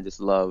artist. I just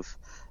love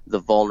the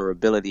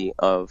vulnerability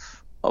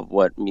of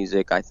what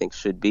music I think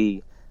should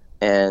be.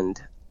 And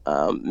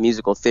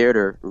musical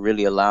theater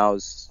really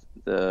allows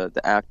the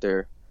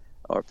actor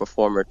or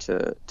performer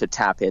to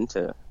tap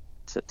into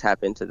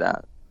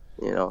that,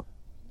 you know.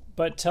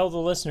 But tell the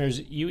listeners,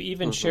 you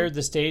even shared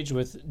the stage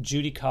with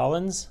Judy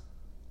Collins.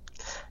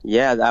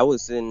 Yeah, I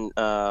was in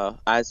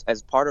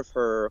as part of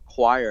her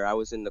choir. I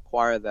was in the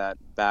choir that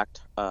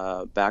backed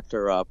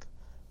her up,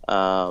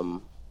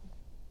 and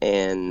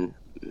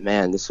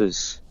man, this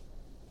was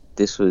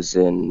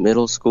in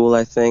middle school,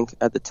 I think,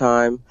 at the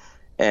time,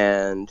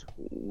 and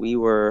we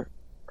were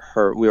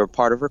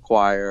part of her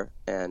choir,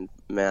 and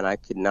man, I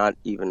could not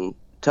even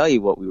tell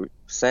you what we were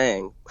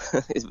saying.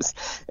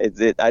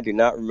 I do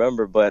not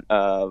remember, but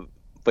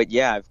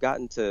yeah, I've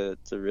gotten to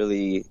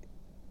really,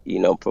 you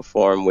know,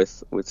 perform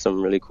with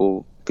some really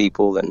cool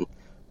people and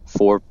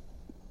for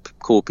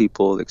cool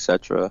people,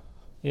 etc.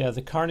 Yeah,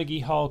 the Carnegie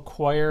Hall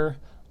Choir,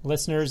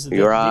 listeners.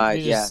 You're right.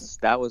 Yes,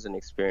 that was an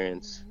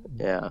experience.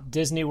 Yeah.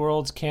 Disney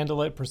World's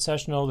Candlelight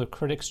Processional, the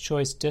Critics'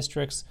 Choice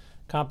Districts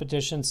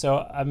competition. So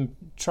I'm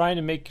trying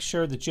to make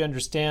sure that you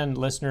understand,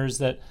 listeners,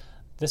 that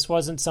this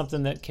wasn't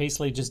something that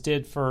Casely just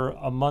did for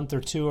a month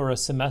or two or a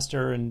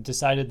semester and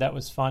decided that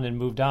was fun and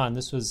moved on.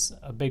 This was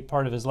a big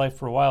part of his life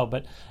for a while.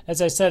 But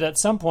as I said, at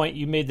some point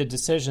you made the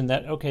decision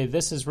that, okay,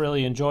 this is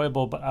really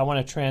enjoyable, but I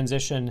want to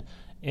transition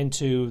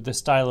into the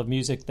style of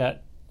music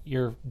that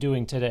you're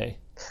doing today.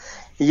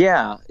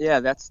 Yeah,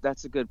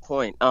 that's a good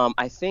point.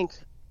 I think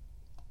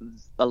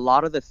a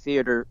lot of the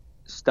theater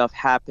stuff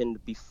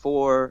happened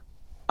before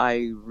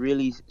I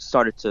really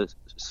started to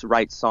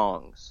write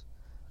songs.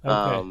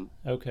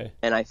 Okay.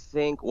 And I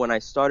think when I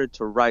started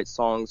to write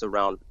songs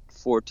around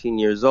 14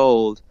 years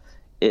old,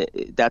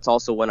 that's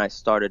also when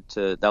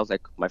that was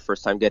like my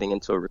first time getting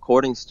into a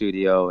recording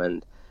studio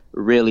and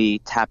really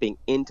tapping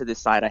into the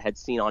side I had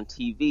seen on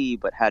TV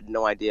but had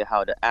no idea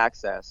how to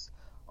access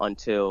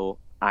until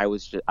I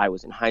was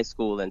in high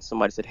school, and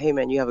somebody said, "Hey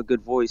man, you have a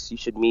good voice. You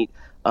should meet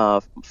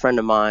a friend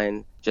of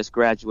mine, just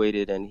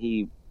graduated, and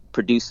he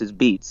produces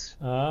beats."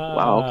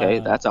 Wow, okay,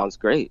 that sounds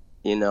great,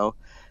 you know.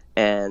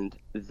 And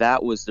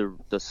that was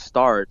the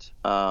start.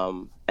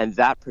 And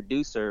that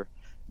producer,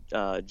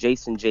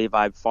 Jason J.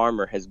 Vibe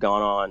Farmer, has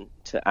gone on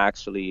to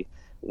actually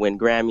win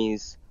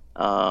Grammys.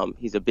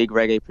 He's a big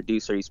reggae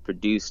producer. He's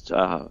produced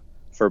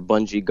for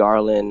Bunji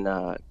Garlin,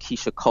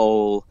 Keisha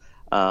Cole,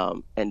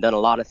 and done a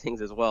lot of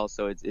things as well.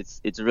 So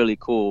it's really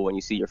cool when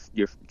you see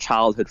your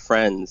childhood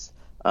friends,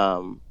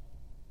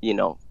 you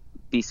know,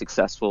 be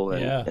successful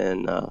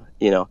and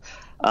you know.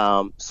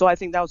 So I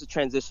think that was a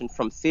transition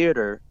from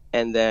theater.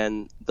 And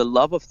then the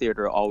love of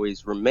theater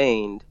always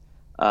remained.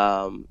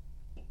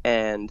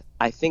 And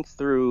I think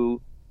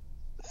through,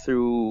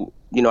 you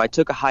know, I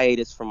took a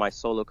hiatus from my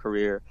solo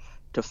career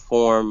to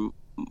form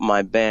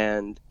my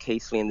band,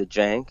 Casely and the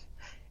Jank.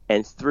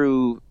 And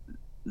through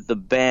the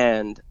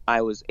band,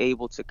 I was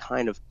able to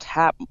kind of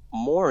tap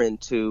more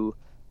into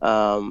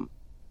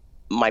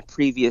my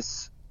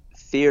previous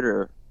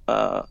theater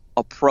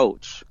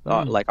approach.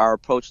 Like our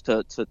approach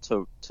to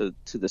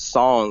the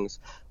songs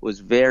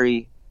was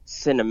very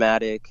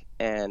cinematic,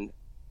 and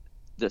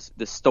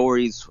the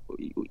stories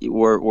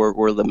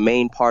were the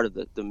main part of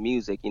the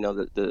music. You know,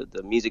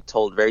 the music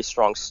told very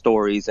strong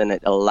stories, and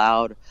it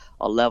allowed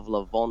a level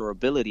of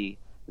vulnerability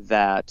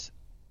that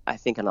I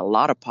think in a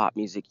lot of pop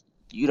music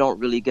you don't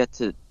really get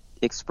to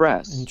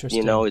express.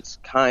 You know, it's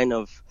kind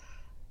of,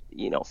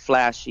 you know,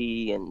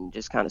 flashy and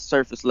just kind of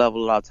surface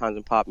level a lot of times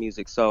in pop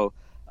music. So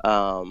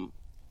now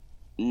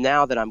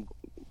that I'm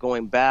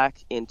going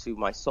back into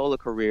my solo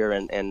career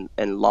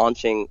and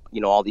launching, you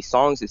know, all these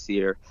songs this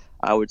year,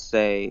 I would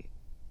say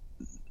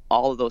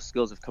all of those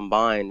skills have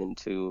combined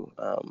into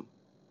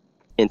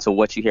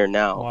what you hear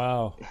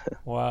now.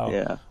 Wow.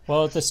 Yeah.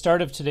 Well, at the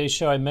start of today's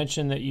show, I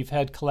mentioned that you've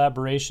had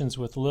collaborations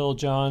with Lil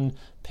Jon,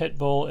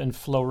 Pitbull, and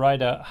Flo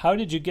Rida. How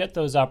did you get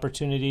those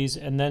opportunities?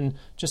 And then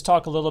just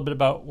talk a little bit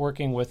about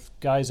working with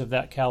guys of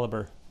that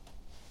caliber.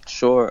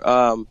 Sure.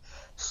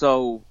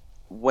 So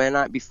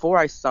before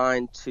I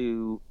signed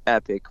to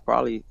Epic,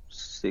 probably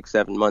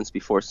 6-7 months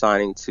before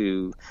signing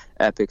to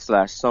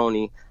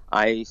Epic/Sony,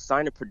 I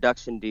signed a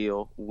production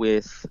deal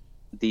with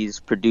these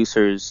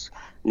producers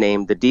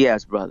named the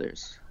Diaz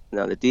Brothers.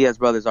 Now, the Diaz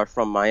Brothers are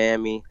from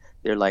Miami.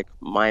 They're like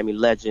Miami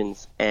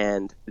legends,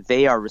 and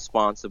they are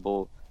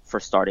responsible for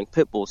starting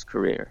Pitbull's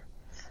career.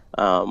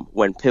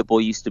 When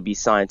Pitbull used to be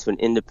signed to an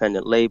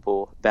independent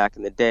label back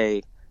in the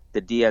day,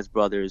 the Diaz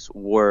Brothers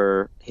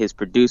were his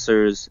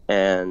producers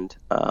and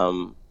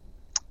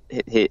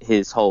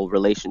his whole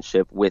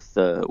relationship with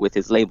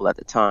his label at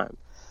the time.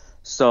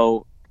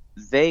 So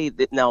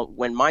now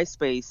when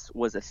MySpace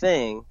was a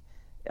thing,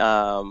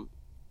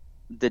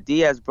 the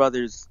Diaz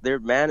Brothers, their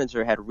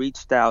manager, had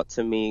reached out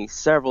to me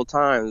several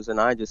times,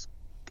 and I just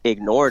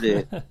ignored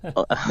it,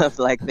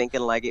 like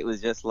thinking like it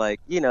was just like,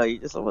 you know, you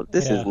just, well,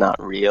 this is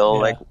not real.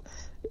 Like,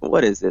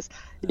 what is this?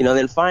 You know.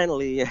 Then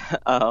finally,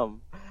 I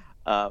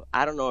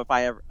don't know if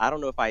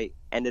I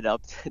ended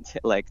up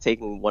like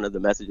taking one of the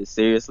messages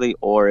seriously,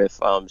 or if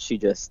she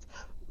just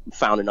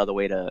found another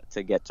way to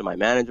get to my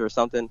manager or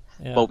something.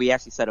 Yeah. But we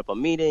actually set up a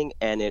meeting,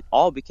 and it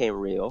all became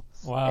real.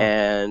 Wow.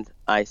 And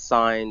I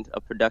signed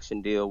a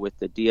production deal with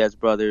the Diaz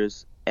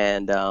brothers,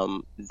 and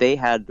they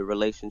had the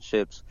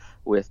relationships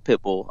with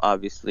Pitbull,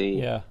 obviously.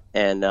 Yeah.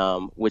 And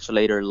which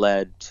later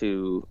led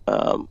to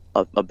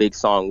a big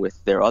song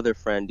with their other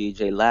friend,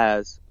 DJ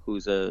Laz,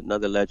 who's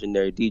another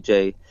legendary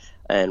DJ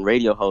and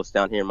radio host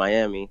down here in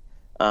Miami,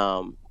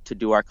 to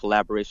do our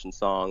collaboration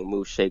song,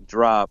 Move, Shake,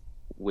 Drop,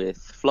 with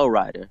Flo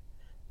Rida.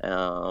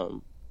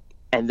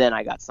 And then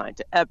I got signed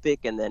to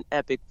Epic, and then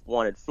Epic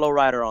wanted Flo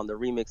Rida on the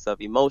remix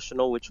of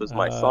Emotional, which was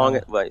my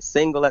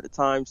single at the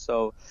time.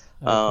 So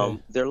there are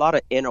a lot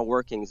of inner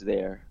workings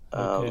there,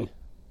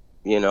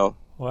 you know.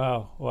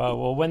 Wow.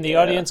 Well, when the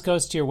audience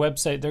goes to your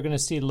website, they're going to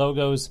see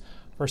logos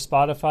for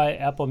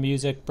Spotify, Apple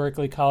Music,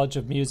 Berklee College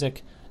of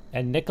Music,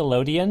 and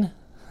Nickelodeon.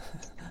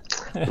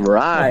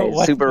 Right.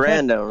 Super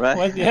random,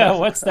 right?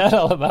 What's that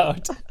all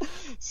about?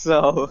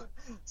 So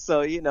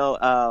you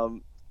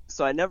know,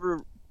 so I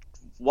never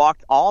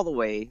walked all the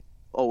way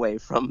away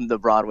from the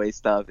Broadway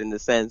stuff, in the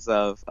sense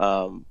of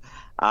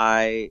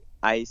I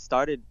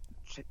started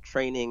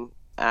training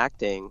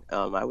acting.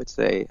 I would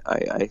say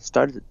I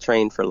started to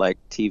train for like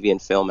TV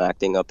and film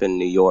acting up in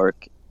New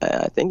York,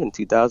 I think in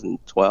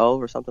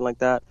 2012 or something like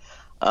that.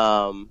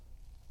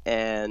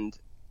 And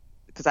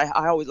because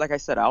I always, like I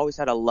said, I always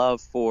had a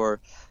love for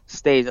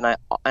stage, and I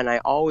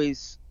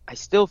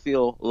still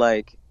feel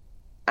like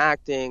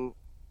acting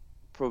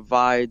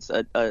provides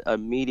a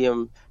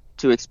medium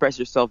to express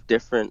yourself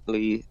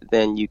differently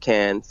than you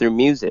can through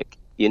music.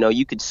 You know,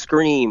 you could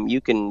scream, you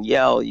can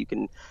yell, you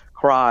can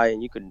cry,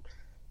 and you could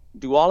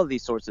do all of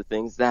these sorts of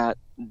things that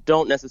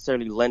don't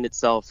necessarily lend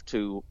itself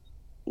to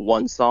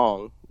one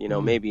song, you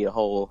know, maybe a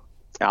whole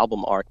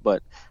album arc.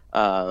 But,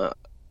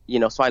 you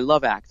know, so I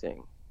love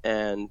acting.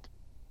 And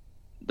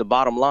the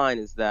bottom line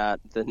is that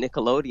the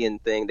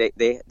Nickelodeon thing,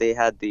 they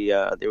had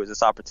there was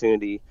this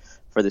opportunity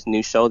for this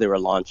new show they were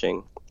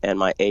launching. And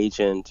my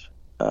agent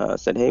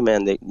said, hey,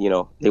 man, they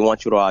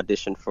want you to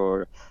audition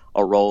for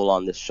a role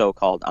on this show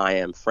called I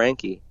Am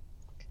Frankie.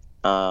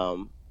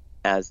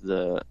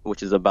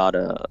 Which is about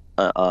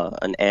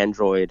an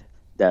android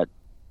that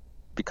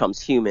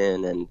becomes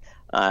human, and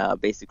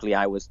basically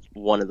I was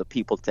one of the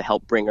people to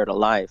help bring her to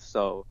life.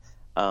 So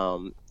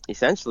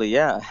essentially,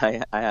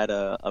 I had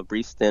a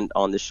brief stint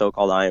on this show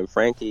called I Am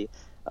Frankie,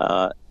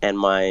 and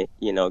my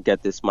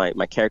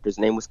character's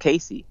name was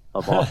Casey,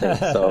 of all things,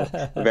 so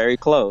very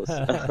close.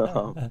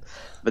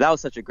 But that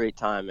was such a great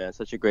time, man,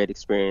 such a great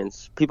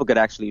experience. People could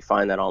actually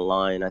find that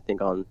online, I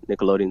think on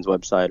Nickelodeon's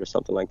website or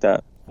something like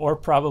that. Or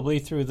probably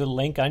through the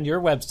link on your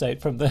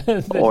website from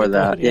the or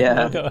that,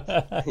 logo.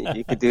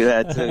 You could do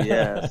that too,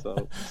 yeah.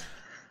 So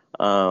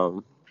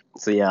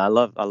yeah, I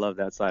love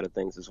that side of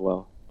things as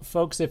well.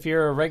 Folks, if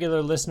you're a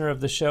regular listener of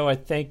the show, I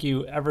thank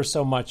you ever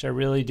so much. I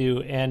really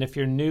do. And if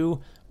you're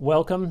new,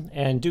 welcome.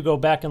 And do go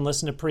back and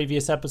listen to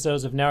previous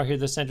episodes of Now Hear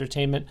This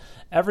Entertainment.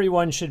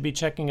 Everyone should be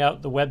checking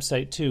out the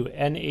website too,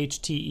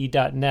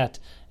 NHTE.net,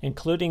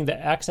 including the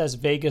Access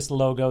Vegas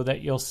logo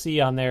that you'll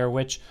see on there,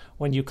 which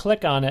when you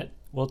click on it,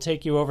 will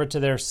take you over to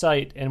their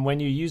site. And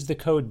when you use the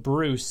code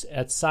Bruce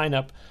at sign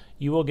up,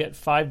 you will get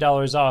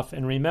 $5 off.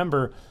 And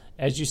remember,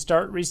 as you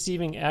start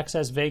receiving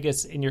Access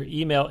Vegas in your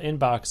email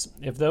inbox,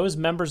 if those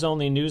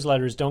members-only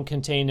newsletters don't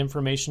contain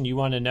information you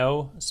want to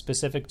know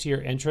specific to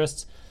your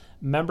interests,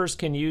 members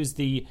can use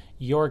the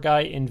Your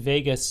Guy in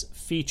Vegas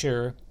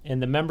feature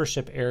in the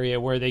membership area,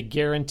 where they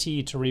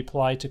guarantee to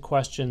reply to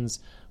questions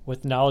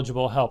with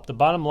knowledgeable help. The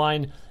bottom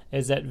line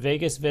is that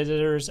Vegas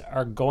visitors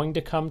are going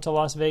to come to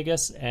Las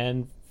Vegas,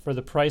 and for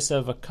the price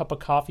of a cup of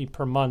coffee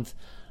per month,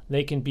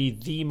 they can be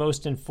the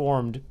most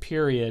informed,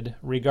 period,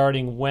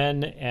 regarding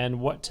when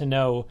and what to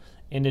know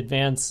in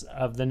advance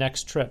of the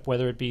next trip,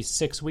 whether it be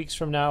 6 weeks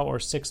from now or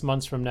 6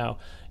 months from now.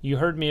 You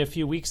heard me a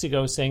few weeks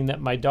ago saying that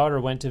my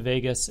daughter went to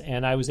Vegas,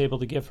 and I was able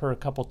to give her a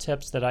couple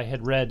tips that I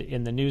had read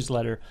in the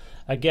newsletter.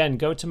 Again,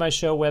 go to my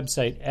show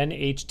website,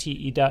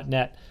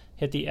 nhte.net,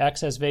 hit the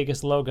Access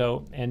Vegas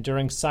logo, and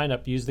during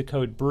sign-up, use the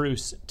code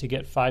Bruce to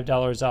get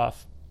 $5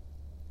 off.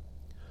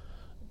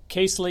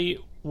 Casely,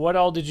 what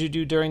all did you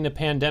do during the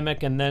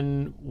pandemic, and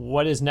then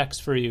what is next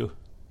for you?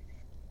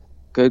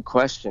 Good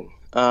question.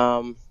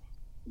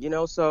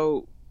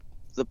 So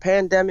the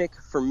pandemic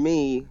for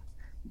me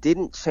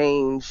didn't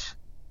change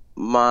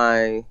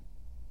my,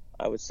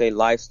 I would say,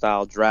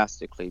 lifestyle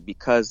drastically,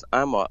 because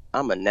I'm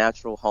a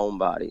natural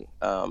homebody.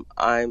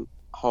 I'm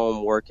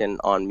home working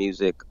on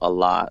music a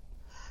lot.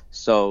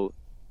 So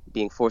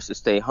being forced to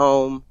stay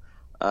home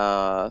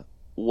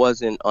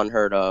wasn't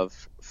unheard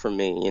of for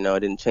me. It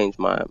didn't change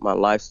my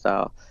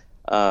lifestyle.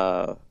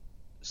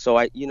 So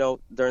I,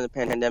 during the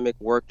pandemic,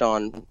 worked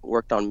on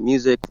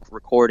music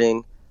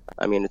recording.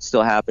 I mean, it's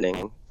still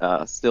happening,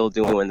 still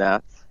doing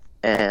that.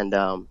 And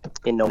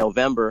in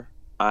November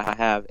I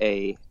have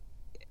a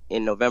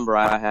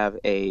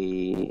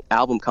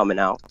album coming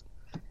out,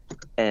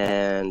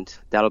 and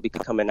that'll be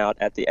coming out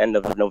at the end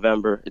of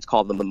November. It's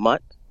called The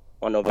Mutt,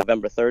 on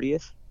November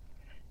 30th.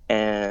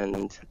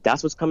 And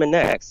that's what's coming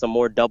next. Some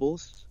more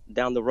doubles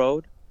down the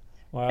road.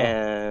 Wow.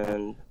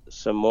 And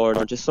some more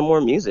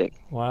music.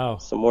 Wow.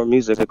 Some more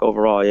music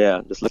overall,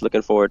 yeah. Just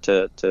looking forward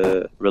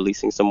to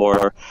releasing some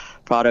more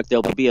product.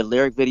 There'll be a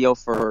lyric video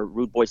for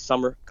Rude Boy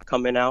Summer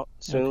coming out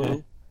soon.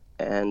 Okay.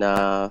 And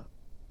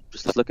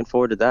just looking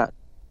forward to that.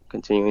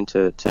 Continuing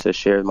to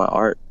share my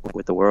art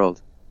with the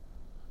world.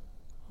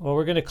 Well,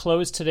 we're going to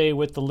close today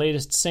with the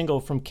latest single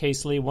from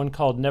Case Lee, one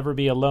called Never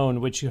Be Alone,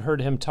 which you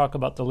heard him talk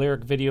about the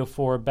lyric video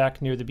for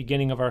back near the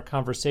beginning of our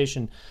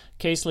conversation.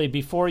 Case Lee,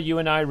 before you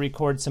and I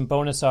record some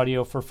bonus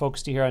audio for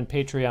folks to hear on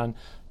Patreon,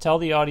 tell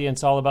the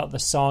audience all about the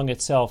song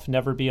itself,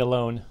 Never Be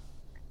Alone.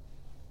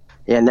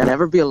 Yeah,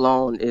 Never Be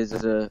Alone is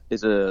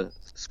a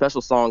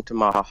special song to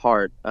my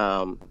heart,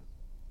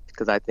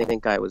 because I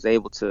think I was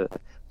able to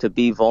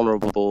be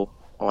vulnerable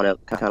on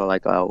it, kind of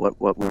like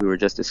what we were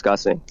just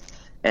discussing.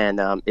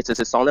 And it's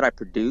a song that I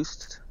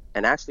produced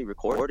and actually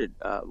recorded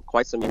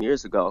quite some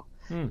years ago.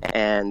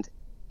 And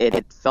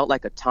it felt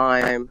like a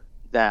time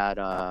that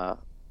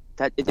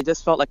it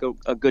just felt like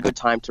a good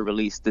time to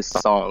release this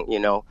song, you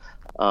know.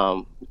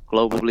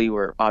 Globally,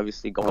 we're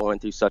obviously going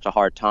through such a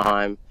hard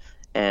time,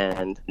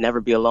 and Never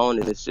Be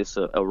Alone is just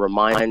a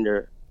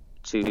reminder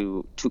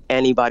to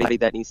anybody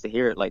that needs to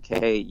hear it, like,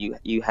 hey,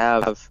 you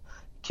have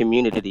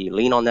community.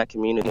 Lean on that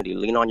community.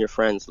 Lean on your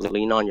friends.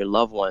 Lean on your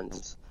loved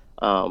ones.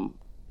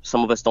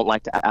 Some of us don't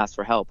like to ask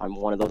for help. I'm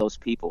one of those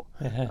people.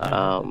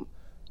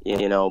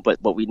 You know,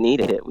 but we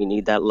needed it. We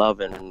need that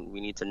love, and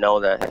we need to know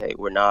that, hey,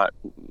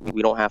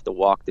 we don't have to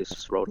walk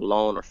this road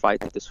alone or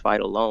fight this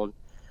fight alone.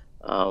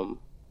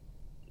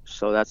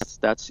 So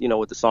that's you know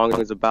what the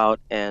song is about,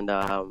 and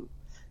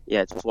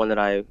yeah, it's one that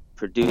I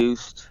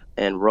produced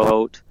and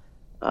wrote.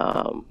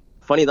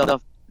 Funny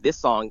enough, this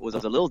song was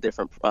a little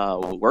different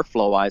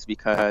workflow wise,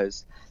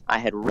 because I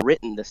had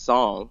written the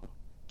song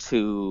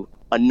to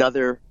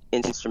another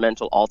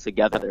instrumental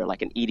altogether,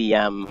 like an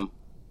EDM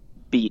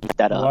beat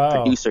that a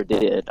producer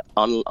did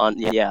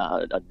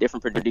a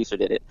different producer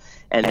did it,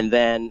 and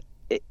then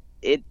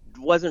it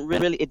wasn't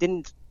really, it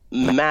didn't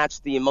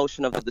match the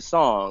emotion of the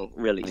song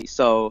really,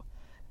 so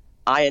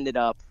I ended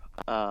up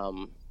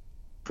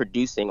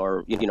producing,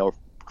 or you know,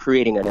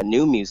 creating a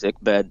new music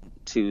bed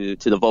to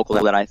the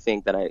vocal that I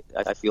think that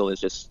I feel is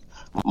just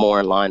more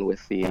in line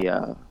with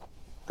the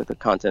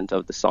content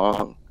of the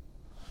song.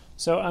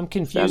 So I'm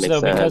confused,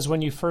 though, because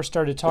when you first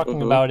started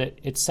talking about it,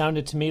 it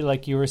sounded to me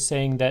like you were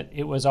saying that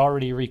it was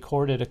already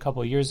recorded a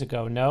couple years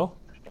ago, no?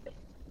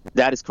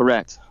 That is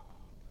correct.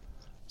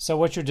 So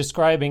what you're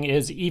describing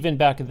is, even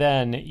back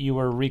then, you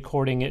were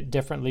recording it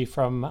differently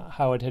from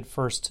how it had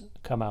first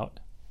come out.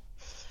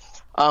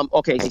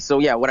 Okay, so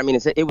yeah, what I mean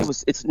is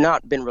it's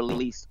not been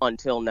released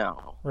until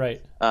now.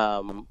 Right.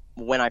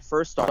 When I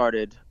first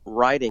started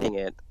writing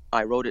it,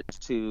 I wrote it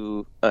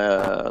to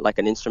like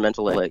an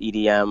instrumental,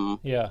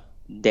 EDM,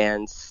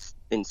 dance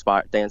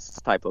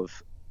type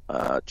of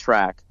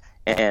track,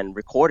 and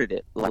recorded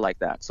it like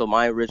that. So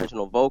my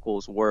original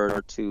vocals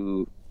were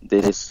to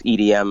this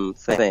EDM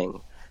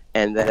thing,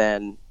 and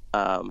then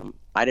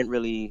I didn't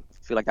really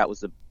feel like that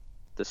was the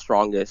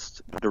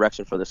strongest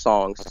direction for the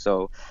song,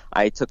 so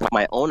I took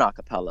my own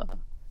acapella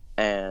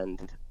and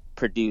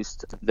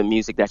produced the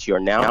music that you're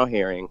now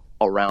hearing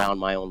around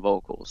my own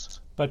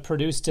vocals. But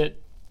produced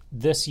it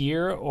this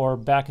year, or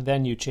back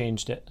then you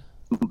changed it?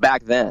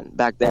 Back then.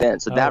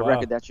 So that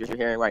record that you're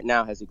hearing right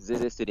now has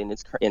existed in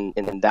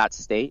that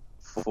state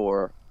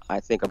for, I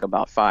think,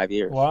 about 5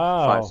 years.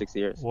 Wow. 5-6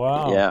 years.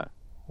 Wow. Yeah.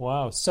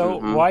 Wow. So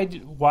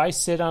why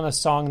sit on a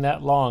song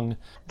that long?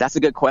 That's a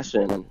good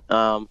question.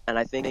 And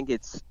I think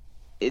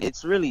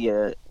it's really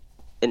an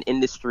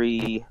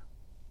industry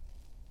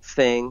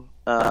thing.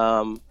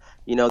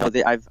 You know,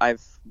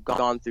 I've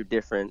gone through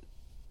different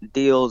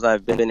deals.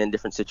 I've been in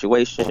different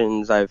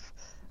situations. I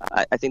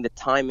think the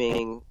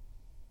timing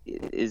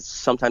is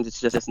sometimes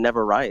it's just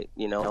never right.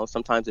 You know,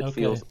 sometimes it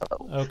feels.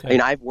 I mean,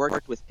 I've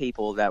worked with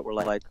people that were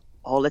like,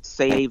 oh, let's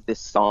save this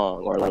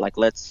song, or like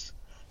let's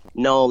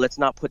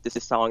not put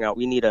this song out.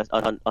 We need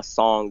a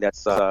song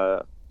that's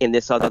in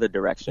this other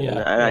direction. And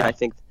I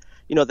think,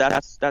 you know,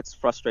 that's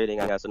frustrating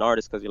as an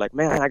artist, because you're like,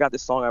 man, I got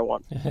this song I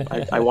want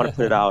to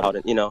put it out,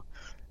 and you know.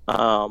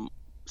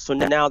 So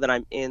now that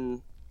I'm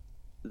in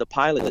the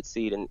pilot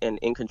seat and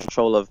in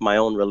control of my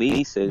own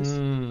releases,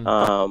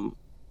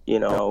 you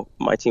know,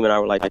 my team and I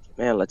were like,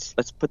 man, let's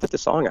put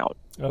this song out.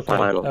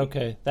 Finally.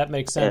 Okay, that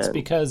makes sense,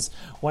 because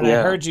when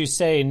I heard you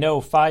say,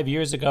 no, 5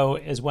 years ago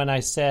is when I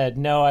said,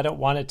 no, I don't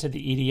want it to the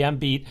EDM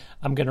beat,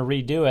 I'm going to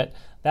redo it.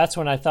 That's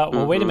when I thought,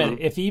 well, wait a minute,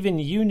 if even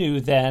you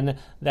knew then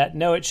that,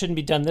 no, it shouldn't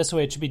be done this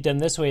way, it should be done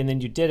this way, and then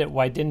you did it,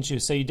 why didn't you?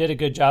 So you did a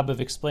good job of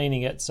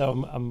explaining it,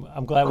 so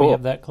I'm glad we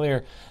have that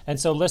clear. And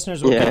so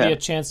listeners, we'll give you a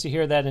chance to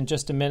hear that in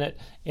just a minute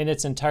in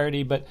its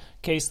entirety. But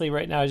Case Lee,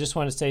 right now, I just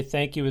want to say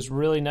thank you. It was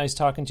really nice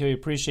talking to you. I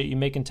appreciate you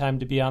making time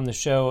to be on the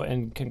show,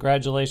 and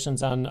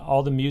congratulations on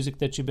all the music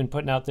that you've been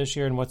putting out this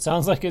year, and what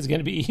sounds like is going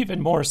to be even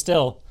more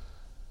still.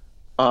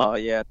 Oh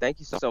yeah, thank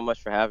you so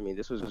much for having me.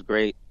 This was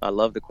great. I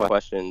love the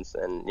questions,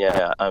 and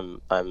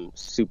I'm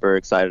super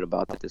excited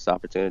about this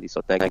opportunity.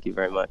 So thank you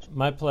very much.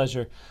 My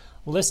pleasure.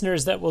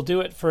 Listeners, that will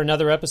do it for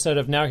another episode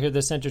of Now Hear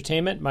This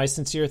Entertainment. My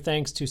sincere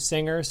thanks to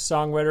singer,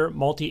 songwriter,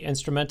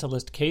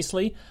 multi-instrumentalist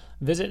Casely.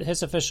 Visit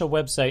his official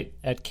website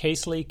at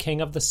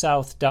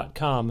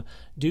CaselyKingoftheSouth.com.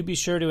 Do be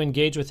sure to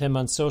engage with him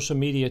on social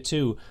media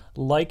too.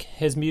 Like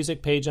his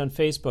music page on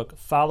Facebook.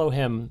 Follow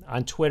him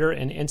on Twitter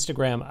and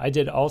Instagram. I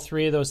did all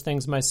three of those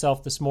things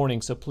myself this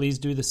morning, so please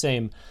do the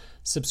same.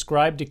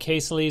 Subscribe to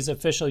Casely's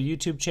official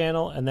YouTube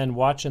channel and then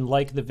watch and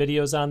like the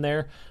videos on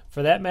there.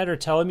 For that matter,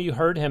 tell him you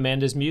heard him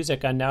and his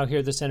music on Now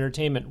Hear This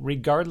Entertainment,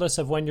 regardless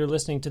of when you're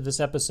listening to this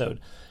episode.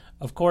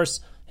 Of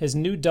course, his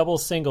new double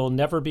single,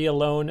 Never Be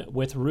Alone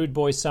with Rude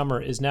Boy Summer,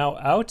 is now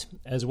out,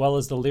 as well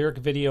as the lyric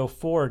video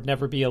for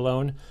Never Be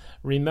Alone.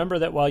 Remember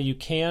that while you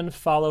can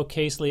follow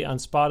Casely on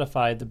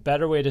Spotify, the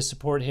better way to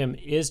support him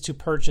is to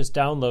purchase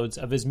downloads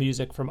of his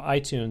music from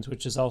iTunes,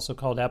 which is also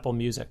called Apple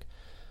Music.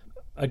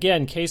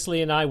 Again,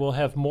 Casely and I will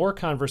have more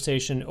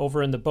conversation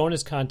over in the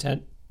bonus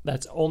content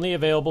that's only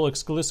available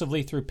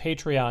exclusively through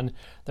Patreon.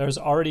 There's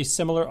already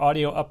similar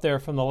audio up there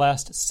from the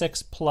last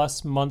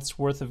 6+ months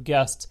worth of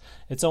guests.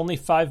 It's only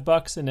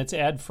 $5 and it's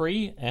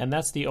ad-free, and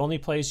that's the only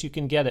place you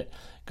can get it.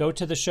 Go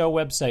to the show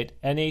website,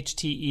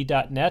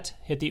 NHTE.net,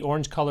 hit the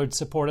orange-colored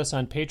Support Us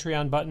on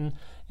Patreon button,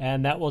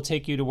 and that will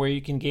take you to where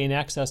you can gain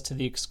access to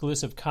the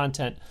exclusive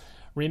content.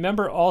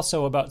 Remember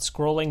also about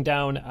scrolling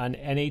down on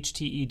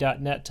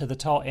NHTE.net to the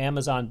tall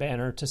Amazon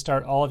banner to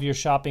start all of your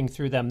shopping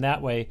through them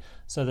that way,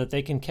 so that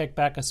they can kick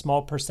back a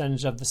small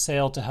percentage of the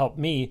sale to help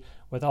me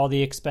with all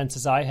the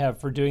expenses I have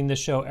for doing this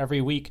show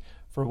every week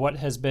for what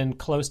has been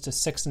close to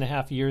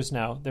 6.5 years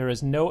now. There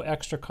is no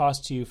extra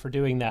cost to you for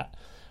doing that.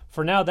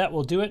 For now, that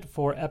will do it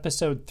for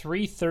episode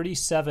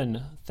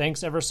 337.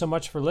 Thanks ever so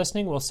much for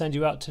listening. We'll send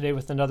you out today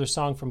with another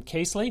song from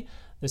Casely.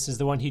 This is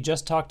the one he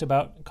just talked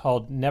about,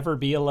 called Never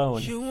Be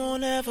Alone. You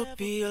won't ever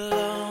be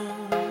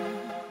alone,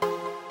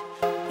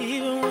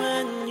 even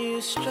when you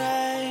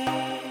stray.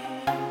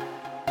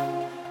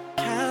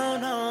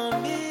 Count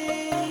on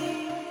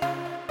me,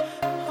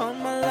 all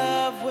my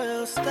love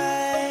will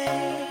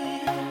stay.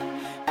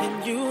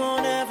 And you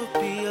won't ever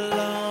be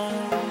alone,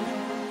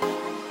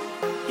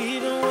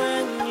 even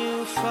when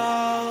you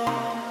fall.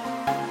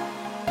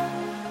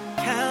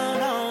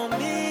 Count on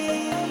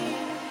me,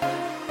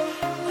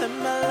 let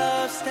my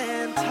love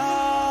stand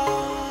tall,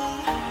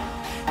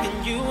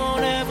 and you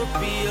won't ever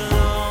be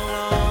alone.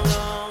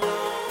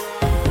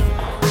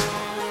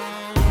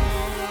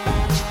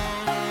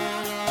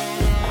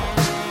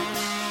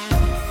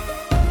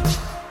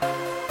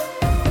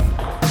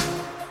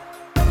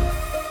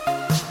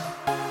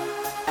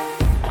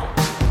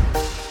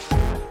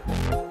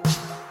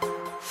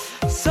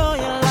 So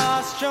you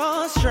lost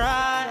your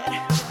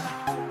stride,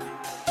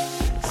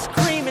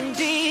 screaming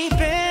deep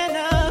in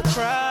a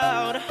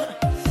crowd,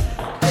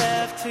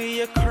 deaf to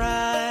your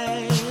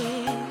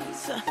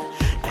cries,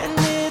 and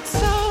it's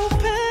so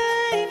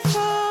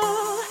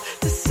painful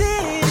to see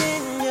it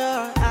in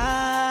your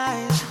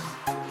eyes.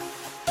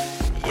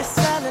 You're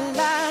selling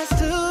lies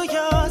to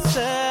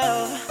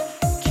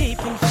yourself,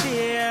 keeping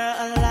fear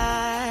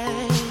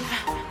alive,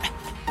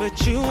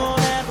 but you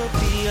won't ever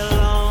be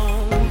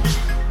alone,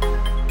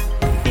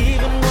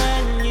 even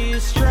when you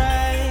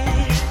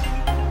stray.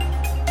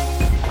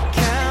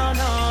 Count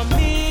on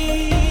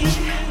me,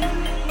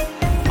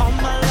 all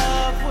my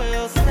love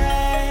will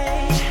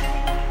stay,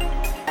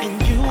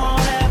 and you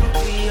won't ever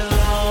be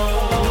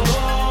alone.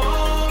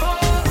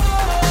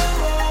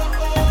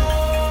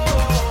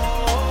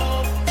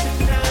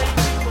 Tonight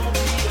you won't be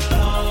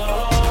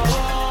alone.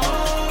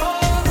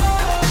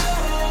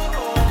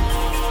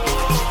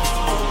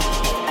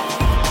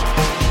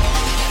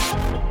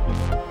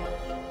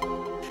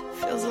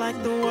 Feels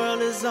like the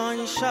world is on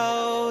your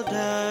shoulders.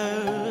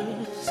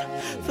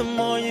 The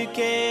more you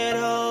get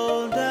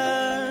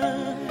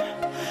older,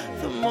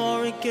 the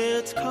more it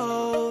gets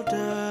colder,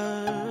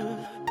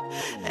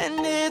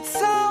 and it's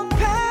so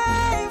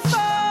painful.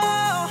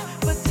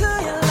 But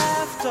to your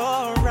left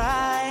or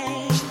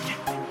right,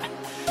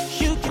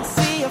 you can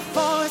see a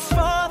force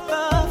for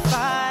the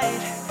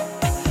fight,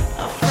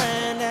 a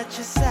friend at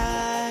your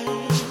side,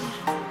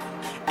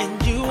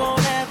 and you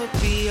won't ever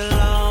be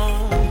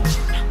alone,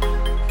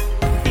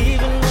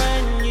 even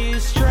when you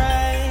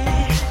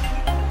stray.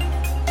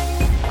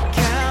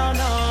 Count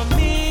on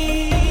me,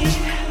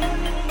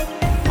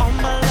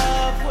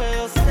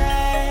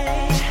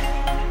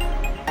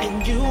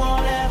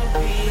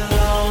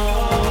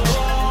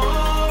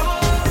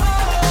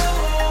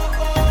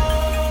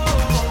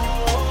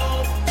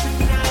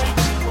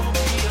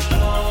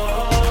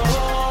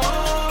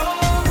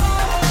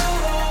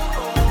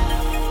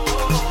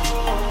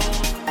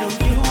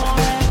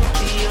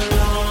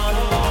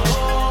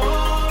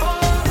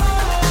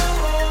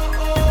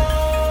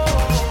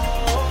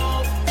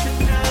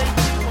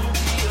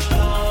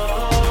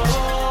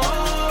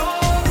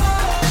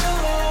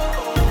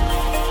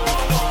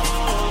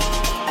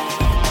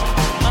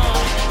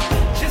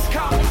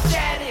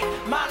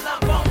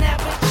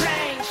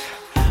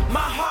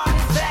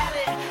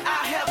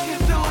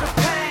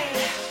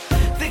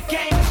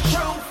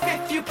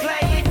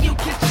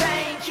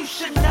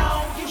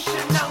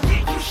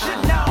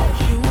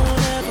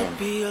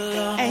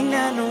 alone. Ain't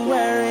nothing to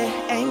worry,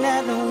 ain't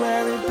nothing to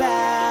worry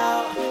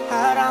about.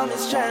 Out on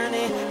this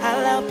journey,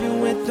 I'll help you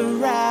with the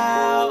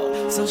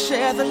route. So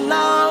share the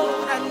load,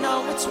 I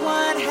know it's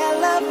one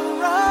hell of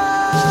a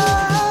road.